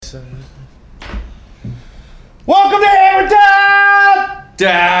Welcome to Hammer Time!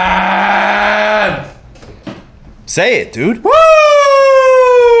 Dad! Say it, dude. Woo!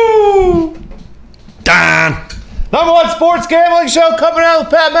 Dan! Number one sports gambling show coming out of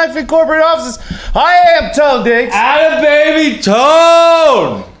the Pat McAfee corporate offices. I am Tone Diggs. Atta baby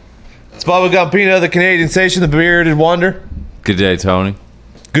Tone! It's Bubba Gumpino, the Canadian station, the bearded wonder. Good day, Tony.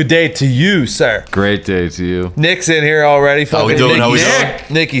 Good day to you, sir. Great day to you. Nick's in here already. How we doing? How we doing?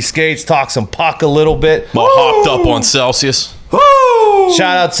 Nicky Skates, talk some puck a little bit. I'm all hopped up on Celsius. Woo!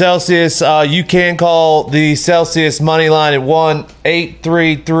 Shout out Celsius. You can call the Celsius money line at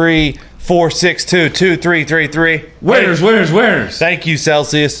 1-833-462-2333. Winners. Thank you,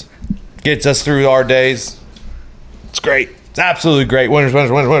 Celsius. Gets us through our days. It's great. It's absolutely great. Winners.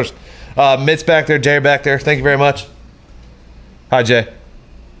 Mitt's back there. Jay back there. Thank you very much. Hi, Jay.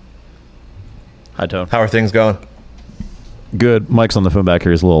 Hi, Tone. How are things going? Good. Mike's on the phone back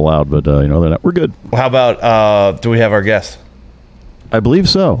here. He's a little loud, but we're good. How about, do we have our guest? I believe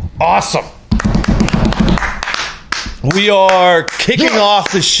so. Awesome. We are kicking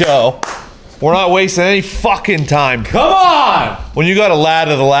off the show. We're not wasting any fucking time. Come on! When you got a lad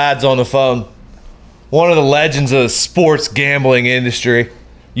of the lads on the phone, one of the legends of the sports gambling industry,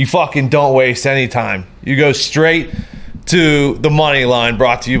 you fucking don't waste any time. You go straight to the money line,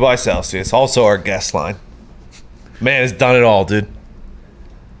 brought to you by Celsius. Also our guest line. Man has done it all, dude.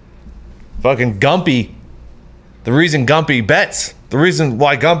 Fucking Gumpy. The reason Gumpy bets. The reason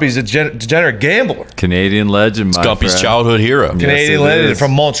why Gumpy's a degenerate gambler. Canadian legend, my Gumpy's friend. childhood hero. Canadian it legend is.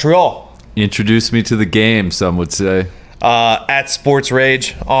 from Montreal. Introduced me to the game, some would say. At Sports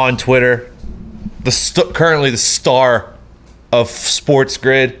Rage on Twitter. Currently the star of Sports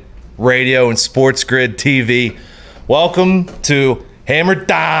Grid Radio and Sports Grid TV. Welcome to Hammer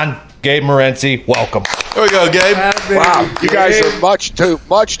Don, Gabe Morency. Welcome. There we go, Gabe. Wow, you guys are much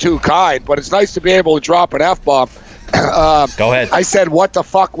too kind, but it's nice to be able to drop an F-bomb. Go ahead. I said, what the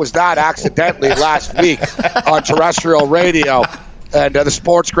fuck was that accidentally last week on terrestrial radio, and the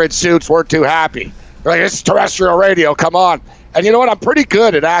Sports Grid suits weren't too happy. They're like, it's terrestrial radio, come on. And you know what? I'm pretty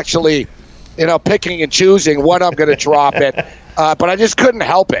good at actually, picking and choosing when I'm going to drop it. But I just couldn't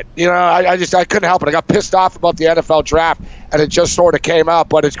help it. I couldn't help it. I got pissed off about the NFL draft, and it just sort of came out.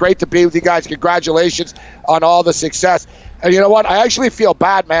 But it's great to be with you guys. Congratulations on all the success. And you know what? I actually feel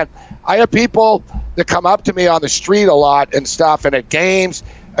bad, man. I have people that come up to me on the street a lot and stuff and at games,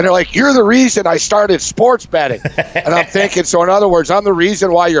 and they're like, you're the reason I started sports betting. And I'm thinking, so in other words, I'm the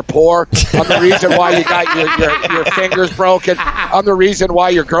reason why you're poor. I'm the reason why you got your fingers broken. I'm the reason why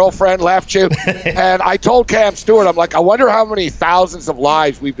your girlfriend left you. And I told Cam Stewart, I'm like, I wonder how many thousands of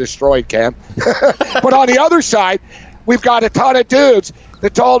lives we've destroyed, Cam. But on the other side, we've got a ton of dudes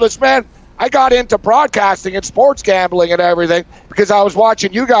that told us, man, I got into broadcasting and sports gambling and everything because I was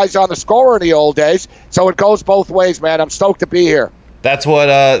watching you guys on the Score in the old days. So it goes both ways, man. I'm stoked to be here. That's what.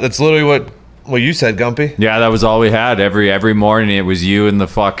 That's literally what you said, Gumpy. Yeah, that was all we had. Every morning it was you and the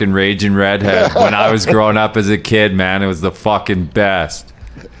fucking raging redhead. When I was growing up as a kid, man, it was the fucking best.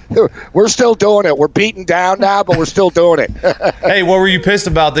 We're still doing it. We're beaten down now, but we're still doing it. Hey, what were you pissed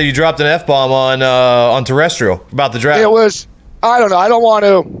about that you dropped an F-bomb on terrestrial about the draft? It was, I don't know. I don't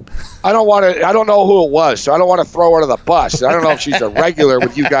know who it was, so I don't want to throw her to the bus. I don't know if she's a regular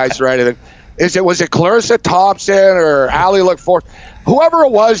with you guys or anything. Was it Clarissa Thompson or Allie Lookforth? Whoever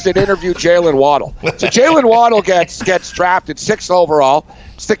it was that interviewed Jalen Waddle. So Jalen Waddle gets drafted 6th overall.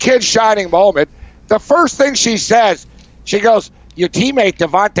 It's the kid's shining moment. The first thing she says, she goes, your teammate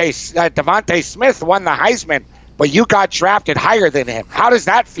Devontae Smith won the Heisman, but you got drafted higher than him. How does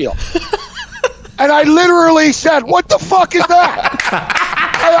that feel? And I literally said, what the fuck is that?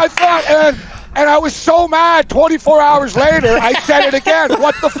 And I thought, and I was so mad 24 hours later, I said it again.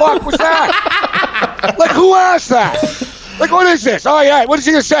 What the fuck was that? Like, who asked that? Like, what is this? Oh, yeah, what is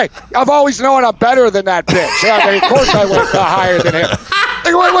he going to say? I've always known I'm better than that bitch. Yeah, I mean, of course I went higher than him.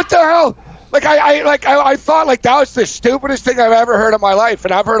 Like, what the hell? Like, I thought, like, that was the stupidest thing I've ever heard in my life.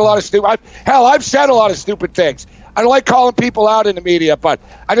 And I've heard a lot of I've said a lot of stupid things. I don't like calling people out in the media, but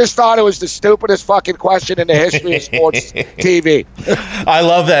I just thought it was the stupidest fucking question in the history of sports TV. I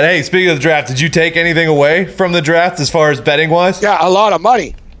love that. Hey, speaking of the draft, did you take anything away from the draft as far as betting-wise? Yeah, a lot of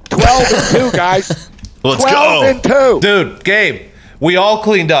money. 12-2, guys. Let's go. 12-2. Dude, Gabe, we all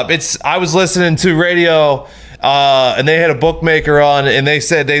cleaned up. I was listening to radio, and they had a bookmaker on, and they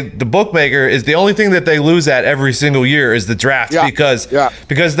said the bookmaker is the only thing that they lose at every single year is the draft because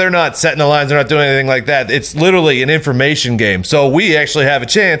they're not setting the lines, they're not doing anything like that. It's literally an information game. So we actually have a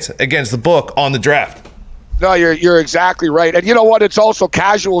chance against the book on the draft. No, you're exactly right. And you know what? It's also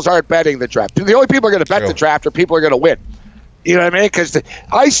casuals aren't betting the draft. The only people are going to bet the draft are people who are going to win. You know what I mean? Because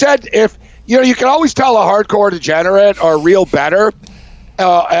I said you can always tell a hardcore degenerate or a real bettor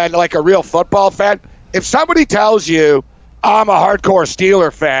and like a real football fan. If somebody tells you, I'm a hardcore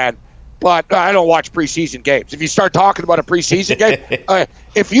Steeler fan, but I don't watch preseason games. If you start talking about a preseason game,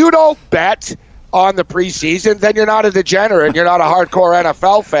 if you don't bet on the preseason, then you're not a degenerate. You're not a hardcore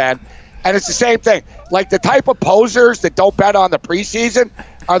NFL fan. And it's the same thing. Like the type of posers that don't bet on the preseason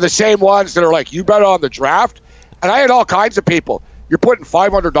are the same ones that are like, you bet on the draft. And I had all kinds of people. You're putting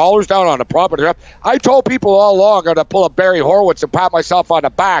 $500 down on a property draft. I told people all along, I'm going to pull up Barry Horowitz and pat myself on the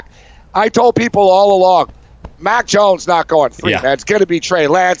back. I told people all along, Mac Jones not going free, man. It's going to be Trey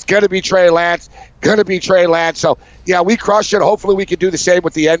Lance, going to be Trey Lance. So, yeah, we crushed it. Hopefully we can do the same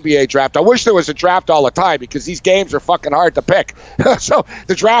with the NBA draft. I wish there was a draft all the time because these games are fucking hard to pick. So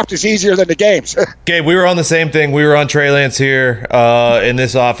the draft is easier than the games. Gabe, we were on the same thing. We were on Trey Lance here in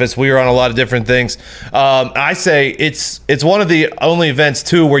this office. We were on a lot of different things. I say it's one of the only events,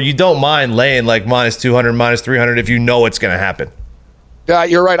 too, where you don't mind laying like minus 200, minus 300 if you know it's going to happen. Yeah,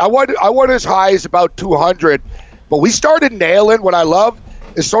 you're right. I went as high as about 200, but we started nailing what I love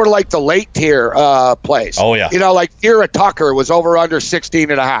is sort of like the late tier plays. Oh, yeah. You know, like Ira Tucker was over under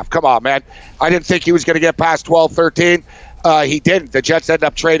 16.5. Come on, man. I didn't think he was going to get past 12, 13. He didn't. The Jets ended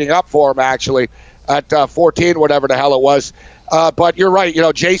up trading up for him, actually, at 14, whatever the hell it was. But you're right. You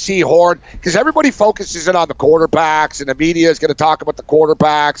know, J.C. Horn, because everybody focuses in on the quarterbacks, and the media is going to talk about the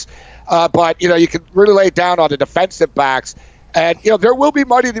quarterbacks. But, you know, you can really lay it down on the defensive backs. And, you know, there will be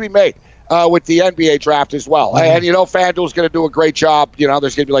money to be made with the NBA draft as well. Mm-hmm. And, you know, FanDuel's going to do a great job. You know,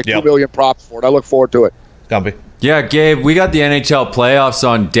 there's going to be like 2 million props for it. I look forward to it. Gumpy. Yeah, Gabe, we got the NHL playoffs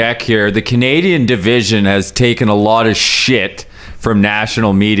on deck here. The Canadian division has taken a lot of shit from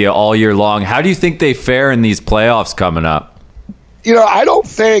national media all year long. How do you think they fare in these playoffs coming up? You know, I don't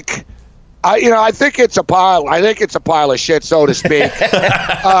think... I think it's a pile. I think it's a pile of shit, so to speak.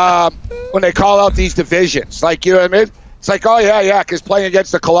 When they call out these divisions, like, you know what I mean? It's like, oh yeah, because playing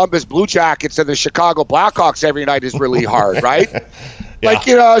against the Columbus Blue Jackets and the Chicago Blackhawks every night is really hard, right? Like,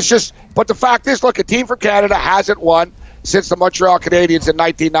 you know, it's just. But the fact is, look, a team from Canada hasn't won since the Montreal Canadiens in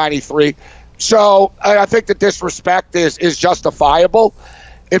 1993. So I think the disrespect is justifiable.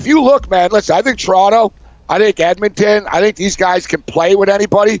 If you look, man, listen, I think Toronto, I think Edmonton, I think these guys can play with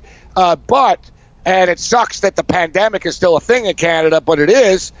anybody. And it sucks that the pandemic is still a thing in Canada, but it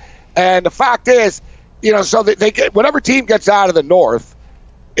is. And the fact is, you know, so they get, whatever team gets out of the North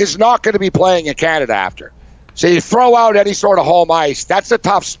is not going to be playing in Canada after. So you throw out any sort of home ice, that's a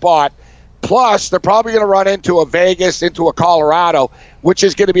tough spot. Plus, they're probably going to run into a Vegas, into a Colorado, which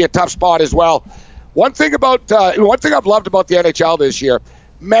is going to be a tough spot as well. One thing I've loved about the NHL this year,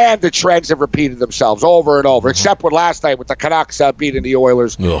 man, the trends have repeated themselves over and over, except with last night with the Canucks beating the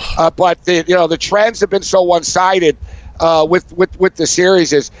Oilers. But the trends have been so one-sided with the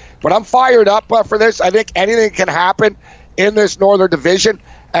series. But I'm fired up for this. I think anything can happen in this Northern Division,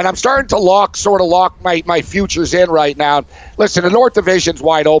 and I'm starting to lock my futures in right now. Listen, the North Division's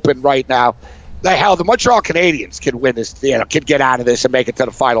wide open right now. The Montreal Canadiens can win this, can get out of this and make it to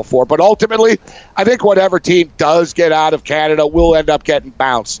the Final Four. But ultimately, I think whatever team does get out of Canada will end up getting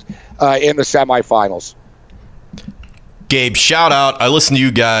bounced in the semifinals. Gabe, shout out. I listen to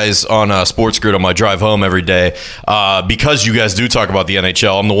you guys on Sports Grid on my drive home every day. Because you guys do talk about the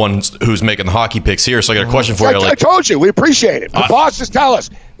NHL, I'm the one who's making the hockey picks here, so I got a question for you. I told you, we appreciate it. The bosses tell us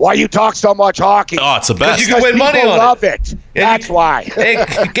why you talk so much hockey. Oh, it's the best. You can win money on love it. That's why. Hey,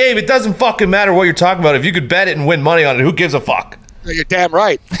 Gabe, it doesn't fucking matter what you're talking about. If you could bet it and win money on it, who gives a fuck? You're damn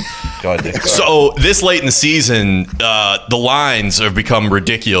right. Go ahead, Dave. So this late in the season, the lines have become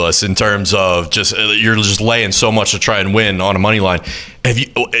ridiculous in terms of you're just laying so much to try and win on a money line.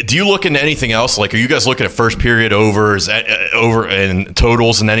 Do you look into anything else? Like, are you guys looking at first period overs, over and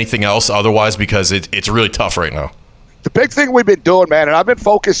totals, and anything else otherwise? Because it's really tough right now. The big thing we've been doing, man, and I've been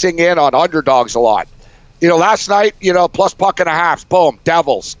focusing in on underdogs a lot. You know, last night, plus $1.50, boom,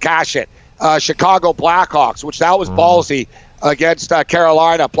 Devils, cash it. Chicago Blackhawks, which that was ballsy. Against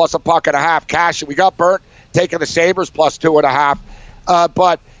Carolina, plus $1.50 cash. We got burnt taking the Sabres plus 2.5.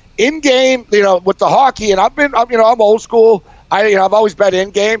 But in game, with the hockey, and I'm old school. I've always bet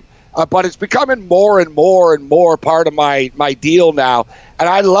in game, but it's becoming more and more and more part of my deal now, and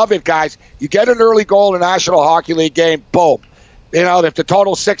I love it, guys. You get an early goal in a National Hockey League game, boom. If the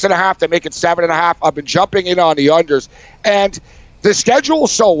total's 6.5, they make it 7.5. I've been jumping in on the unders, and the schedule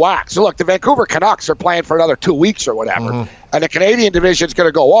is so whack. So, look, the Vancouver Canucks are playing for another 2 weeks or whatever, and the Canadian division is going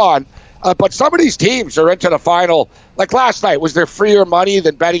to go on. But some of these teams are into the final. Like last night, was there freer money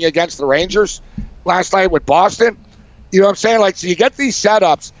than betting against the Rangers last night with Boston? You know what I'm saying? Like, so you get these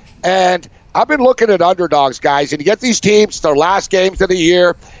setups, and I've been looking at underdogs, guys, and you get these teams, their last games of the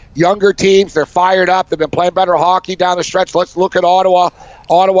year, younger teams, they're fired up. They've been playing better hockey down the stretch. Let's look at Ottawa.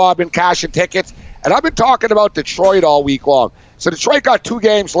 Ottawa have been cashing tickets. And I've been talking about Detroit all week long. So Detroit got 2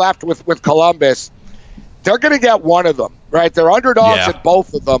 games left with Columbus. They're going to get one of them, right? They're underdogs at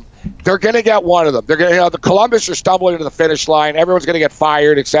both of them. They're going to get one of them. They're going to, the Columbus are stumbling to the finish line. Everyone's going to get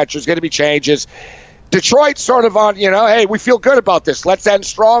fired, etc. There's going to be changes. Detroit's sort of on, hey, we feel good about this. Let's end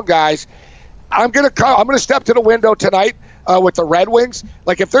strong, guys. I'm going to step to the window tonight with the Red Wings.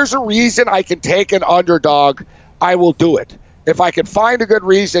 Like, if there's a reason I can take an underdog, I will do it. If I can find a good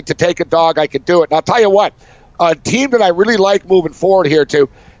reason to take a dog, I can do it. And I'll tell you what, a team that I really like moving forward here too,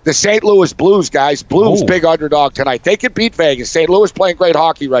 the St. Louis Blues, guys. Blues, big underdog tonight. They can beat Vegas. St. Louis playing great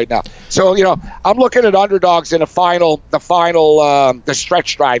hockey right now. So, I'm looking at underdogs in the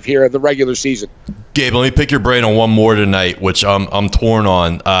stretch drive here of the regular season. Gabe, let me pick your brain on one more tonight, which I'm torn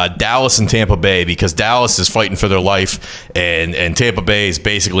on. Dallas and Tampa Bay, because Dallas is fighting for their life, and Tampa Bay is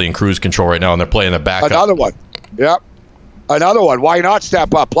basically in cruise control right now, and they're playing their backup. Another one. Yep. Another one. Why not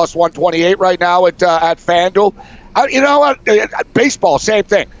step up? Plus 128 right now at FanDuel. You know what? Baseball, same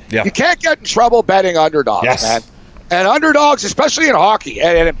thing. Yeah. You can't get in trouble betting underdogs, man. And underdogs, especially in hockey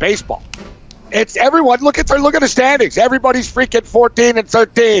and in baseball. It's everyone. Look at the standings. Everybody's freaking 14 and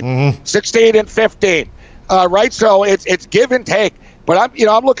 13, 16 and 15. Right? So it's give and take. But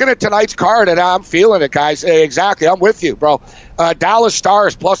I'm looking at tonight's card and I'm feeling it, guys. Exactly. I'm with you, bro. Dallas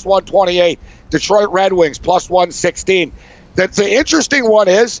Stars plus 128. Detroit Red Wings plus 116. The interesting one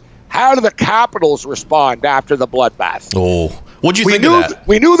is, how do the Capitals respond after the bloodbath? Oh, what'd you think of that?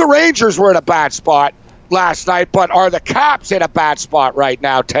 We knew the Rangers were in a bad spot last night, but are the Caps in a bad spot right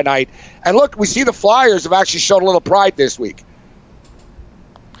now tonight? And look, we see the Flyers have actually shown a little pride this week.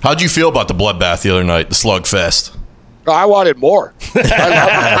 How'd you feel about the bloodbath the other night, the slugfest? I wanted more.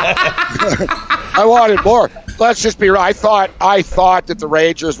 I wanted more. Let's just be real. I thought that the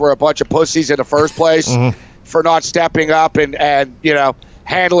Rangers were a bunch of pussies in the first place for not stepping up and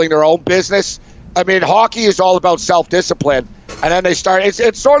handling their own business. I mean, hockey is all about self-discipline. And then they start.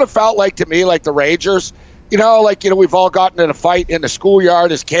 It sort of felt like to me like the Rangers. We've all gotten in a fight in the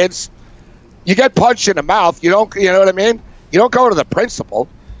schoolyard as kids. You get punched in the mouth. You know what I mean? You don't go to the principal.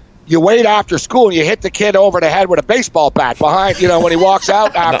 You wait after school and you hit the kid over the head with a baseball bat behind, when he walks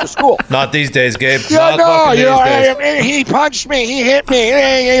out after school. Not these days, Gabe. He punched me. He hit me.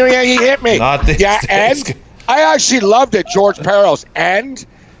 He hit me. Not these days. And I actually loved it, George Peros. And,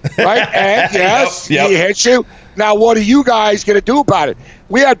 right? And, yes, yep. He hits you. Now, what are you guys going to do about it?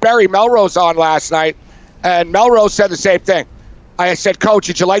 We had Barry Melrose on last night, and Melrose said the same thing. I said, Coach,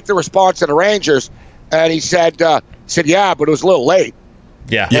 did you like the response of the Rangers? And he said, yeah, but it was a little late.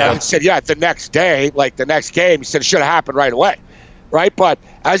 Yeah. He said, the next day, like the next game, he said it should have happened right away. Right? But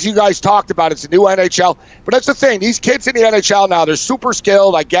as you guys talked about, it's a new NHL. But that's the thing. These kids in the NHL now, they're super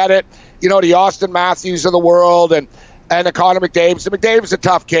skilled. I get it. The Austin Matthews of the world and the Connor McDavid. McDavid's a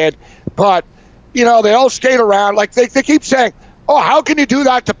tough kid. But, they all skate around. Like, they keep saying, oh, how can you do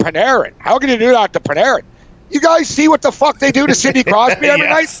that to Panarin? How can you do that to Panarin? You guys see what the fuck they do to Sidney Crosby every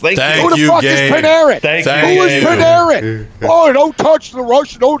night? Thank Who the you, fuck Gabe. is Panarin? Who is Panarin? Oh, don't touch the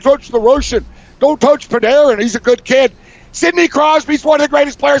Russian. Don't touch the Russian. Don't touch Panarin. He's a good kid. Sidney Crosby's one of the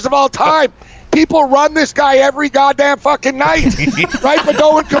greatest players of all time. People run this guy every goddamn fucking night, right? But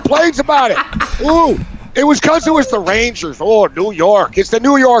no one complains about it. Ooh, it was because it was the Rangers. Oh, New York. It's the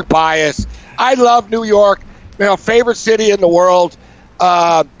New York bias. I love New York. Favorite city in the world.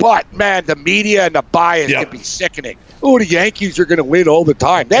 But, man, the media and the bias can be sickening. Oh, the Yankees are going to win all the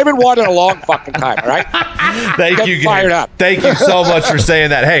time. They haven't won in a long fucking time, all right? Thank you, fired up. Thank you so much for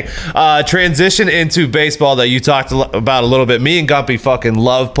saying that. Hey, transition into baseball that you talked about a little bit. Me and Gumpy fucking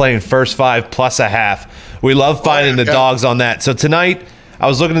love playing first 5 plus a half. We love finding the dogs on that. So tonight, I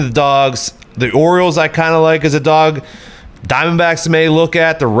was looking at the dogs. The Orioles I kind of like as a dog. Diamondbacks may look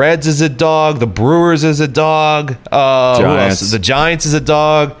at. The Reds is a dog. The Brewers is a dog. Giants. The Giants is a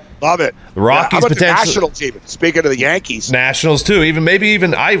dog. Love it. The Rockies how about the potentially. Nationals even? Speaking of the Yankees. Nationals too.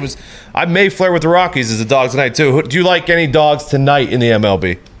 I may flair with the Rockies as a dog tonight too. Do you like any dogs tonight in the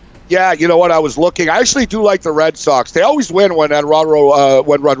MLB? Yeah, you know what? I was looking. I actually do like the Red Sox. They always win when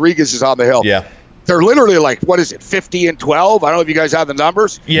Rodriguez is on the hill. Yeah. They're literally like, 50 and 12? I don't know if you guys have the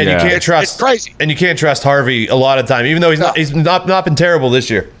numbers. Yeah, Yeah. you can't trust. It's crazy. And you can't trust Harvey a lot of time, even though he's not been terrible this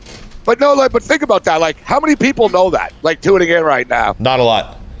year. But but think about that. Like, how many people know that? Like, tuning in right now. Not a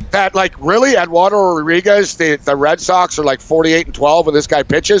lot. That, like, really, Eduardo Rodriguez, the Red Sox are like 48 and 12 when this guy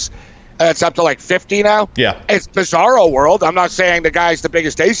pitches. It's up to like 50 now. Yeah. It's bizarro world. I'm not saying the guy's the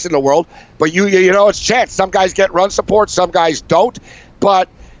biggest ace in the world, but you know, it's chance. Some guys get run support, some guys don't. But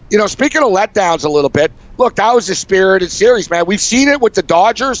speaking of letdowns a little bit, look, that was a spirited series, man. We've seen it with the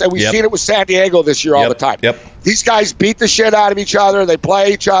Dodgers, and we've seen it with San Diego this year all the time. Yep. These guys beat the shit out of each other. They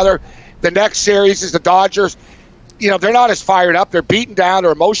play each other. The next series is the Dodgers. They're not as fired up. They're beaten down.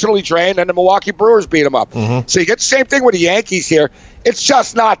 They're emotionally drained, and the Milwaukee Brewers beat them up. Mm-hmm. So you get the same thing with the Yankees here. It's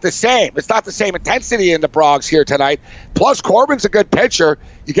just not the same. It's not the same intensity in the Bronx here tonight. Plus, Corbin's a good pitcher.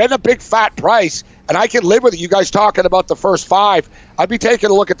 You're getting a big fat price, and I can live with it. You guys talking about the first 5. I'd be taking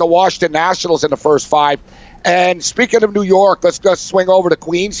a look at the Washington Nationals in the first 5. And speaking of New York, let's just swing over to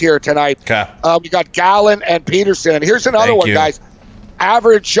Queens here tonight. Okay. We got Gallen and Peterson. And here's another one, guys.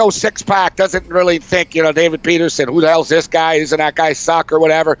 Average Joe Six-Pack doesn't really think, David Peterson, who the hell's this guy? Isn't that guy suck or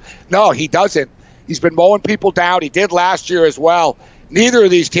whatever? No, he doesn't. He's been mowing people down. He did last year as well. Neither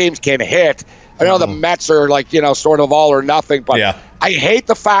of these teams can hit. I know the Mets are sort of all or nothing, but I hate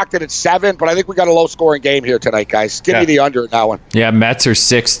the fact that it's 7, but I think we got a low-scoring game here tonight, guys. Give me the under in that one. Yeah, Mets are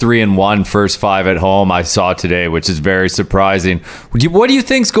 6-3-1 first 5 at home, I saw today, which is very surprising. What do you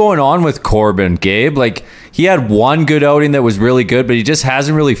think's going on with Corbin, Gabe? Like, he had one good outing that was really good, but he just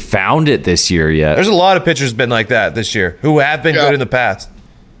hasn't really found it this year yet. There's a lot of pitchers been like that this year who have been good in the past.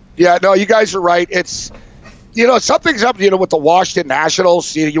 Yeah, no, you guys are right. It's, something's up, with the Washington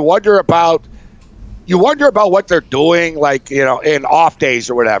Nationals. You wonder about what they're doing, like, in off days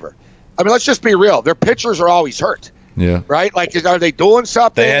or whatever. I mean, let's just be real. Their pitchers are always hurt. Yeah. Right? Like, are they doing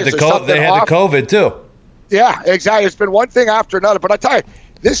something? They had the COVID, too. Yeah, exactly. It's been one thing after another. But I tell you,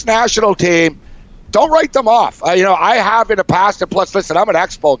 this national team, don't write them off. I have in the past, and plus, listen, I'm an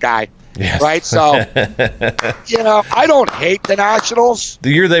Expo guy. Yes. Right? So, I don't hate the Nationals. The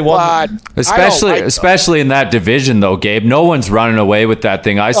year they won. Especially in that division, though, Gabe. No one's running away with that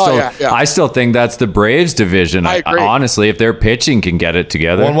thing. I still think that's the Braves division. I agree. Honestly, if their pitching can get it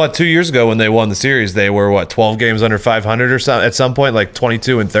together. Well, 2 years ago when they won the series, they were, 12 games under 500 or something at some point, like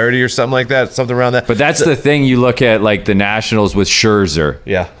 22-30 or something like that, something around that. But that's the thing. You look at, like, the Nationals with Scherzer.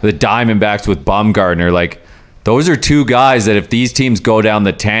 Yeah. The Diamondbacks with Bumgarner. Like, those are 2 guys that if these teams go down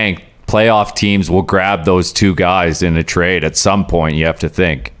the tank, playoff teams will grab those 2 guys in a trade at some point, you have to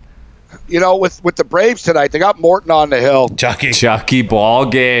think. With the Braves tonight, they got Morton on the hill. Chucky ball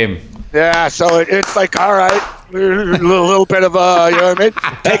game. Yeah, so it's like, all right, a little bit of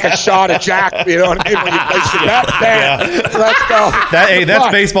take a shot at Jack, you know what I mean, when you place your bet. Let's go.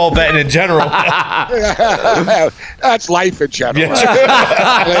 That's baseball betting in general. That's life in general.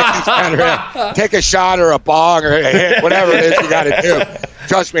 Take a shot or a bong or a hit, whatever it is you got to do.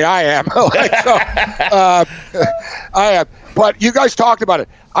 Trust me, I am. I am. But you guys talked about it.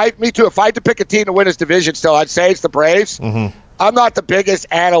 Me too. If I had to pick a team to win this division still, I'd say it's the Braves. Mm-hmm. I'm not the biggest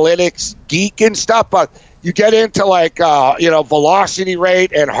analytics geek and stuff, but you get into velocity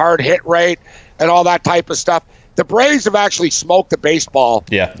rate and hard hit rate and all that type of stuff. The Braves have actually smoked the baseball.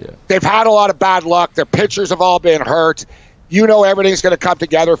 Yeah. They've had a lot of bad luck. Their pitchers have all been hurt. Everything's going to come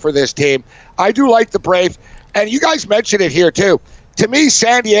together for this team. I do like the Braves. And you guys mentioned it here, too. To me,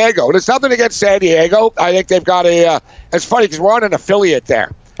 San Diego, there's nothing against San Diego. I think they've got it's funny because we're on an affiliate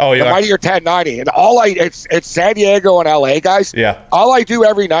there. Oh, yeah. The Mightier 1090. And it's San Diego and LA, guys. Yeah. All I do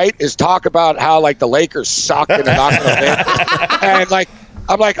every night is talk about how, the Lakers suck and they're not going to win. And,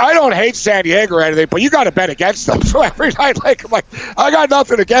 I'm like, I don't hate San Diego or anything, but you got to bet against them. So every night, I'm like, I got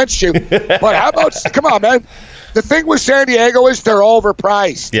nothing against you. But how about, come on, man. The thing with San Diego is they're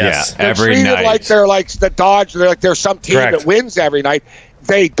overpriced. Yes, yeah, every treated night. like they're like the Dodgers. They're like there's some team that wins every night.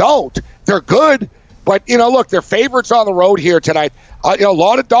 They don't. They're good. But, look, they're favorites on the road here tonight. A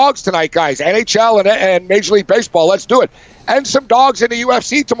lot of dogs tonight, guys. NHL and Major League Baseball. Let's do it. And some dogs in the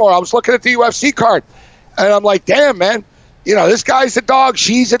UFC tomorrow. I was looking at the UFC card, and I'm like, damn, man. This guy's a dog.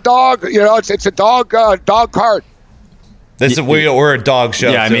 She's a dog. It's a dog card. We're a dog show.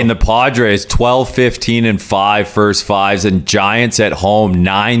 Yeah, I mean, the Padres 12-15-5 first 5s, and Giants at home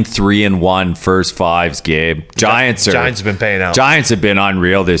 9-3-1 first 5s, Gabe. Giants have been paying out. Giants have been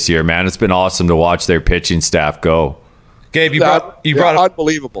unreal this year, man. It's been awesome to watch their pitching staff go. Gabe, you brought up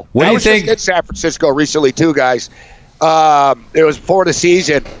unbelievable. What do you think? I was just in San Francisco recently too, guys. It was before the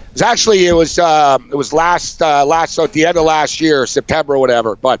season. It was last so at the end of last year, September or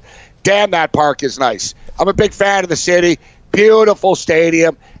whatever. But damn, that park is nice. I'm a big fan of the city. Beautiful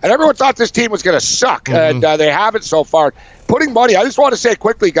stadium. And everyone thought this team was going to suck, and they haven't so far. Putting money, I just want to say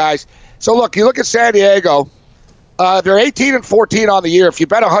quickly, guys. So, look, you look at San Diego. They're 18-14 on the year. If you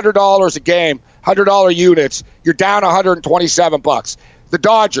bet $100 a game, $100 units, you're down $127. The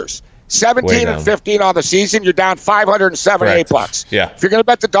Dodgers, 17-15 on the season, you're down $578. Yeah. If you're going to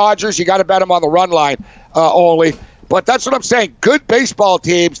bet the Dodgers, you got to bet them on the run line only. But that's what I'm saying. Good baseball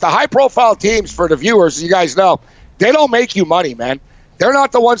teams, the high-profile teams for the viewers, you guys know, they don't make you money, man. They're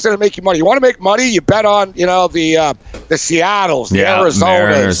not the ones that are making money. You want to make money, you bet on, the Seattles, the Arizonas.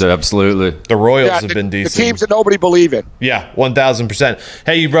 Mariners, absolutely. The Royals have been decent. The teams that nobody believe in. Yeah, 1,000%.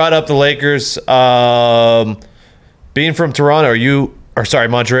 Hey, you brought up the Lakers. Being from Toronto,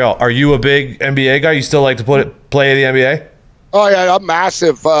 Montreal, are you a big NBA guy? You still like to play the NBA? Oh, yeah, I'm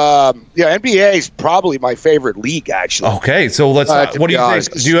massive. NBA is probably my favorite league, actually. Okay, so let's. What do you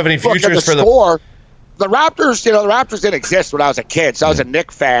think? Do you have any futures for the score? The Raptors, the Raptors didn't exist when I was a kid, so I was a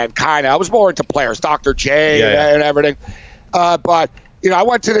Knick fan, kind of. I was more into players, Dr. J and everything. But, I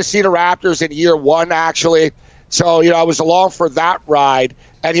went to see the Raptors in year 1, actually. So, I was along for that ride.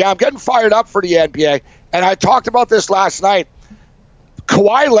 And, I'm getting fired up for the NBA. And I talked about this last night.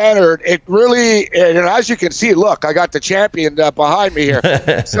 Kawhi Leonard, it really, and as you can see, look, I got the champion behind me here.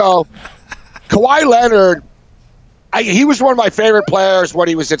 So, Kawhi Leonard, he was one of my favorite players when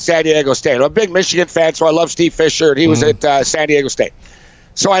he was at San Diego State. I'm a big Michigan fan, so I love Steve Fisher, and he was at San Diego State.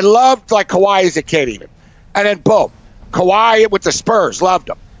 So I loved Kawhi as a kid even. And then, boom, Kawhi with the Spurs, loved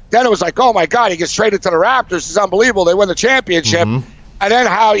him. Then it was like, oh, my God, he gets traded to the Raptors. It's unbelievable. They win the championship. And then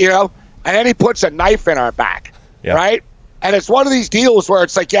and then he puts a knife in our back, right? And it's one of these deals where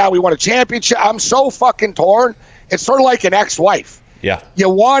it's like, we won a championship. I'm so fucking torn. It's sort of like an ex-wife. Yeah. You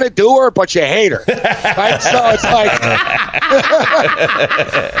want to do her, but you hate her. Right? So it's like,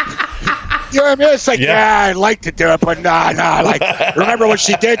 you know what I mean? It's like, I'd like to do it, but nah. Like, remember what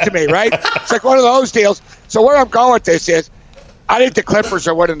she did to me, right? It's like one of those deals. So where I'm going with this is, I think the Clippers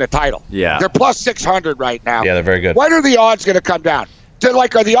are winning the title. Yeah. They're plus 600 right now. Yeah, they're very good. When are the odds going to come down?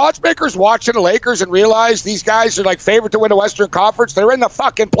 Are the odds makers watching the Lakers and realize these guys are favorite to win the Western Conference? They're in the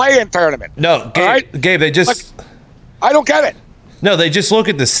fucking play-in tournament. No, Gabe, they just... I don't get it. No, they just look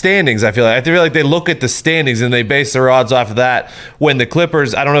at the standings, I feel like they look at the standings and they base their odds off of that. When the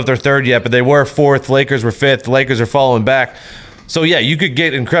Clippers, I don't know if they're third yet, but they were fourth. Lakers were fifth. The Lakers are falling back. So, yeah, you could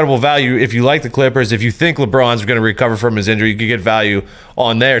get incredible value if you like the Clippers. If you think LeBron's going to recover from his injury, you could get value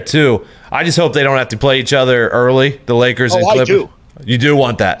on there, too. I just hope they don't have to play each other early, the Lakers and Clippers. I do. You do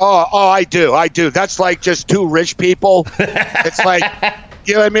want that? Oh, I do. That's like just two rich people. It's like,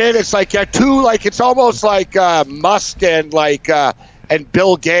 you know what I mean? It's like two, it's almost like Musk and and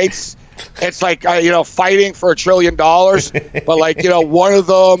Bill Gates. It's like fighting for $1 trillion, but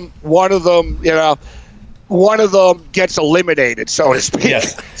one of them gets eliminated, so to speak.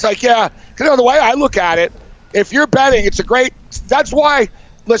 Yes. It's like the way I look at it, if you're betting, it's a great. That's why.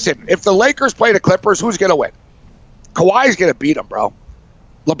 Listen, if the Lakers play the Clippers, who's going to win? Kawhi's going to beat them, bro.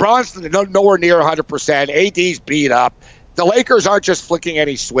 LeBron's nowhere near 100%. AD's beat up. The Lakers aren't just flicking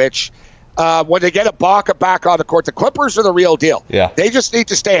any switch. When they get Ibaka back on the court, the Clippers are the real deal. Yeah. They just need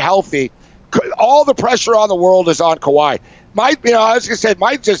to stay healthy. All the pressure on the world is on Kawhi. I was going to say,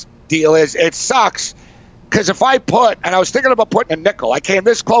 my just deal is it sucks because if I and I was thinking about putting a nickel. I came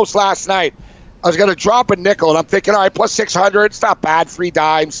this close last night. I was going to drop a nickel, and I'm thinking, all right, plus 600, it's not bad, 3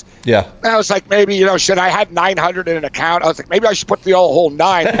 dimes. Yeah. And I was like, maybe, should I had 900 in an account? I was like, maybe I should put the whole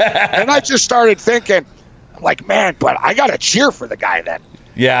 9. And I just started thinking, I'm like, man, but I got to cheer for the guy then.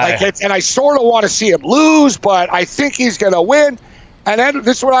 Yeah. And I sort of want to see him lose, but I think he's going to win. And then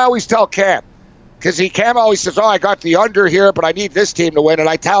this is what I always tell Cam. Because Cam always says, I got the under here, but I need this team to win. And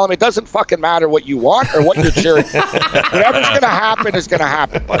I tell him, it doesn't fucking matter what you want or what you're cheering for. Whatever's going to happen is going to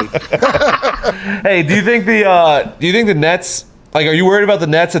happen, buddy. Hey, do you think the Nets, are you worried about the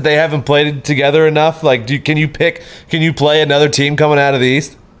Nets that they haven't played together enough? Can you play another team coming out of the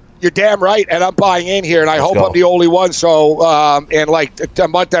East? You're damn right, and I'm buying in here, and I hope I'm the only one. So in a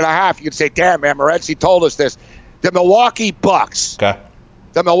month and a half, you can say, damn, man, Morency told us this. The Milwaukee Bucks. Okay.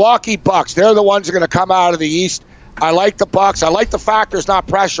 The Milwaukee Bucks, they're the ones that are going to come out of the East. I like the Bucks. I like the fact there's not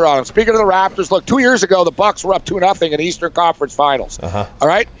pressure on them. Speaking of the Raptors, look, 2 years ago, the Bucks were up 2-0 in the Eastern Conference Finals. All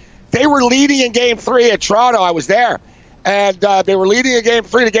right? They were leading in Game 3 at Toronto. I was there. And they were leading in Game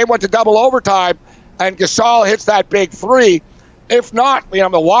 3. The game went to double overtime, and Gasol hits that big 3. If not,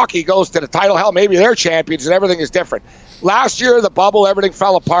 Milwaukee goes to the title. Hell, maybe they're champions, and everything is different. Last year, the bubble, everything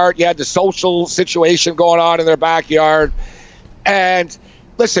fell apart. You had the social situation going on in their backyard. And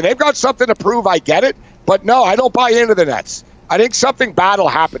listen, they've got something to prove. I get it. But no, I don't buy into the Nets. I think something bad will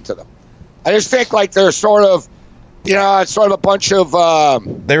happen to them. I just think they're sort of, it's sort of a bunch of...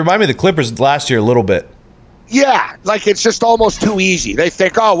 they remind me of the Clippers last year a little bit. Yeah, it's just almost too easy. They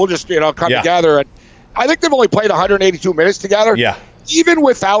think, we'll just, come together. And I think they've only played 182 minutes together. Yeah. Even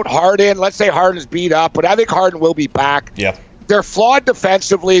without Harden, let's say Harden's beat up, but I think Harden will be back. Yeah. They're flawed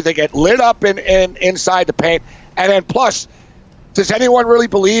defensively. They get lit up in inside the paint. And then plus... Does anyone really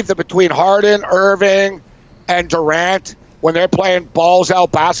believe that between Harden, Irving, and Durant, when they're playing balls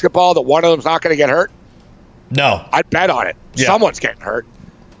out basketball, that one of them's not going to get hurt? No. I'd bet on it. Yeah. Someone's getting hurt.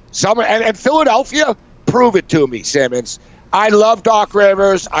 And Philadelphia, prove it to me, Simmons. I love Doc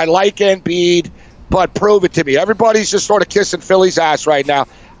Rivers. I like Embiid, but prove it to me. Everybody's just sort of kissing Philly's ass right now.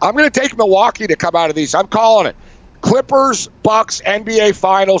 I'm going to take Milwaukee to come out of these. I'm calling it. Clippers, Bucks, NBA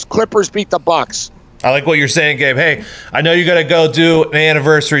Finals. Clippers beat the Bucks. I like what you're saying, Gabe. Hey, I know you got to go do an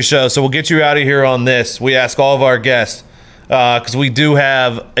anniversary show, so we'll get you out of here on this. We ask all of our guests, because we do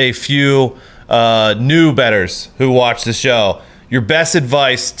have a few new bettors who watch the show. Your best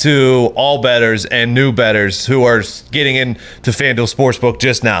advice to all bettors and new bettors who are getting into FanDuel Sportsbook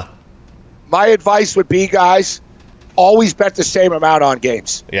just now. My advice would be, guys, always bet the same amount on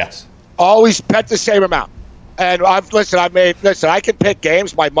games. Yes. Always bet the same amount. And I can pick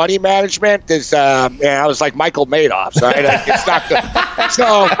games. My money management is, I was like Michael Madoff, right? It's not good.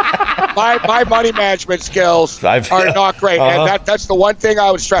 So my money management skills are not great. And that's the one thing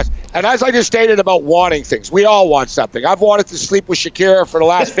I would stress. And as I just stated about wanting things, we all want something. I've wanted to sleep with Shakira for the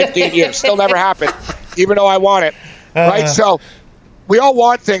last 15 years. Still never happened, even though I want it. Right? So we all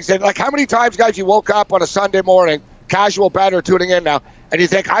want things. And like, how many times, guys, you woke up on a Sunday morning, casual bettor tuning in now, and you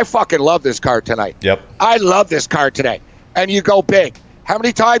think, I fucking love this card tonight. Yep. I love this card today. And you go big. How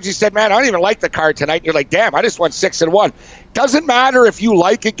many times you said, man, I don't even like the card tonight. And you're like, damn, I just went 6-1. Doesn't matter if you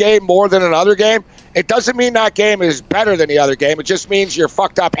like a game more than another game. It doesn't mean that game is better than the other game. It just means your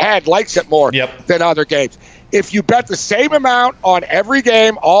fucked up head likes it more than other games. If you bet the same amount on every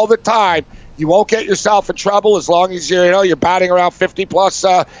game all the time, you won't get yourself in trouble as long as you're batting around 50 plus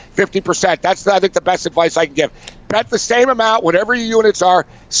 50%. That's, I think, the best advice I can give. Bet the same amount, whatever your units are,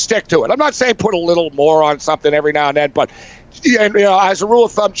 stick to it. I'm not saying put a little more on something every now and then, but as a rule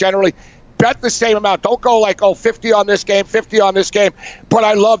of thumb, generally, bet the same amount. Don't go like, 50 on this game, 50 on this game, but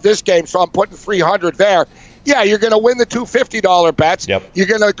I love this game, so I'm putting 300 there. Yeah, you're going to win the $250 bets. Yep. You're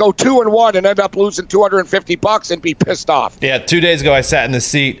going to go 2-1 and end up losing $250 and be pissed off. Yeah, 2 days ago I sat in the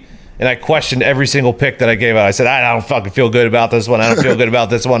seat and I questioned every single pick that I gave out. I said, I don't fucking feel good about this one. I don't feel good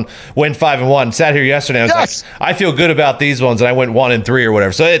about this one. Went 5-1. Sat here yesterday. I was like, I feel good about these ones, and I went 1-3 or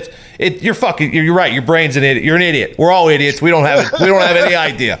whatever. So you're right. Your brain's an idiot. You're an idiot. We're all idiots. We don't have any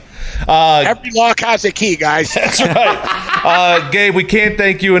idea. Every lock has a key, guys. That's right. Gabe, we can't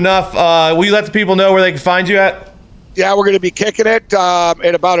thank you enough. Will you let the people know where they can find you at? Yeah, we're going to be kicking it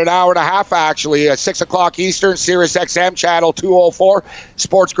in about an hour and a half, actually, at 6 o'clock Eastern, Sirius XM, Channel 204,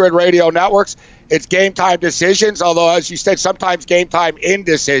 Sports Grid Radio Networks. It's game time decisions, although, as you said, sometimes game time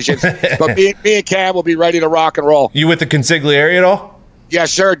indecisions. But me and Cam will be ready to rock and roll. You with the consigliere at all?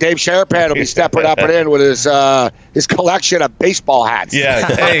 Yes, sir. Dave Sherapan will be stepping up and in with his collection of baseball hats. Yeah.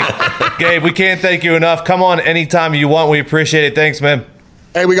 Hey, Gabe, we can't thank you enough. Come on anytime you want. We appreciate it. Thanks, man.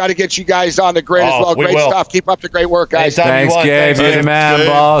 Hey, we got to get you guys on the grid as well. Great stuff. Keep up the great work, guys. Thanks, Gabe. You're the man,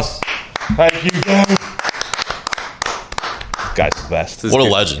 boss. Thank you, Gabe. Guy's the best. What a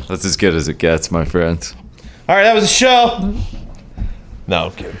legend. That's as good as it gets, my friends. All right, that was the show. No,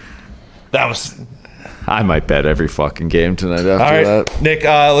 I'm kidding. That was... I might bet every fucking game tonight after All right, that. Nick,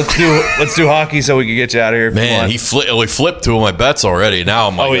 let's do hockey so we can get you out of here. Man, we flipped two of my bets already. Now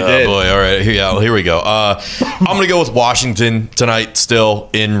I'm like, he did. Boy, all right, here we go. I'm going to go with Washington tonight still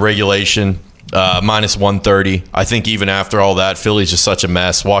in regulation, minus 130. I think even after all that, Philly's just such a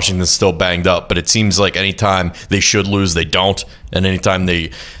mess. Washington's still banged up, but it seems like anytime they should lose, they don't. And anytime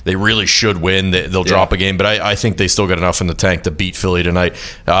they really should win, they'll drop a game. But I think they still got enough in the tank to beat Philly tonight.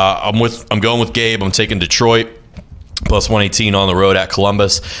 I'm going with Gabe. I'm taking Detroit plus 118 on the road at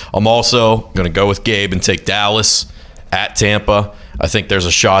Columbus. I'm also going to go with Gabe and take Dallas at Tampa. I think there's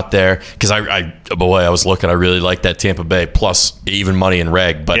a shot there because I was looking. I really like that Tampa Bay plus even money in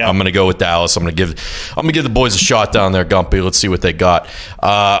reg, but I'm going to go with Dallas. I'm going to give the boys a shot down there, Gumpy. Let's see what they got.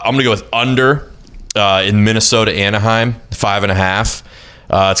 I'm going to go with under in Minnesota, Anaheim, 5.5.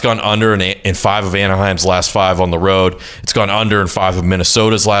 It's gone under in 5 of Anaheim's last 5 on the road. It's gone under in 5 of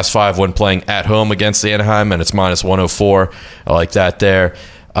Minnesota's last 5 when playing at home against Anaheim, and it's minus 104. I like that there.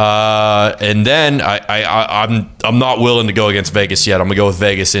 And then I'm not willing to go against Vegas yet. I'm gonna go with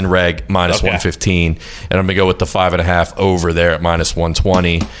Vegas in reg minus 115, and I'm gonna go with the 5.5 over there at minus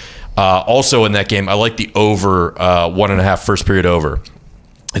 120. Also in that game, I like the over 1.5 first period over.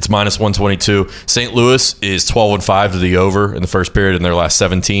 It's minus 122. St. Louis is 12-5 to the over in the first period in their last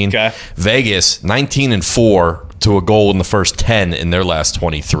 17. Okay. Vegas 19-4 to a goal in the first 10 in their last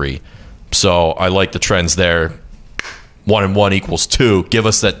 23. So I like the trends there. 1 and 1 equals 2. Give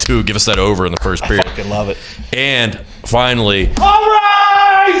us that 2. Give us that over in the first period. I fucking love it. And finally, all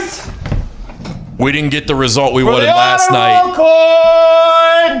right, we didn't get the result we wanted last night.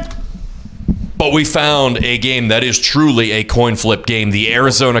 But we found a game that is truly a coin flip game. The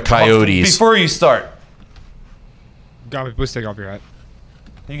Arizona Coyotes. Before you start, Please take off your hat.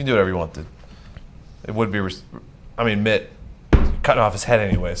 You can do whatever you want, dude. It would be, Mitt cutting off his head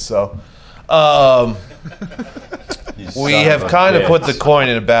anyway. So, we have kind of put the coin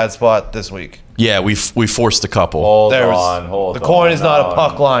in a bad spot this week. Yeah, we forced a couple. Hold There's- on. the coin is not a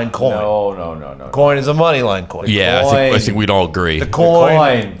puck line coin. No. Coin is a money line coin. Yeah, I think we'd all agree. The The coin.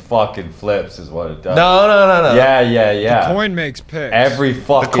 coin fucking flips is what it does. No. Yeah. Coin makes picks. Every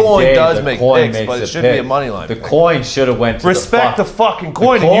fucking coin day, does the make coin picks, makes but it a should be a pick. money line The pick. coin should have went to Respect the the fucking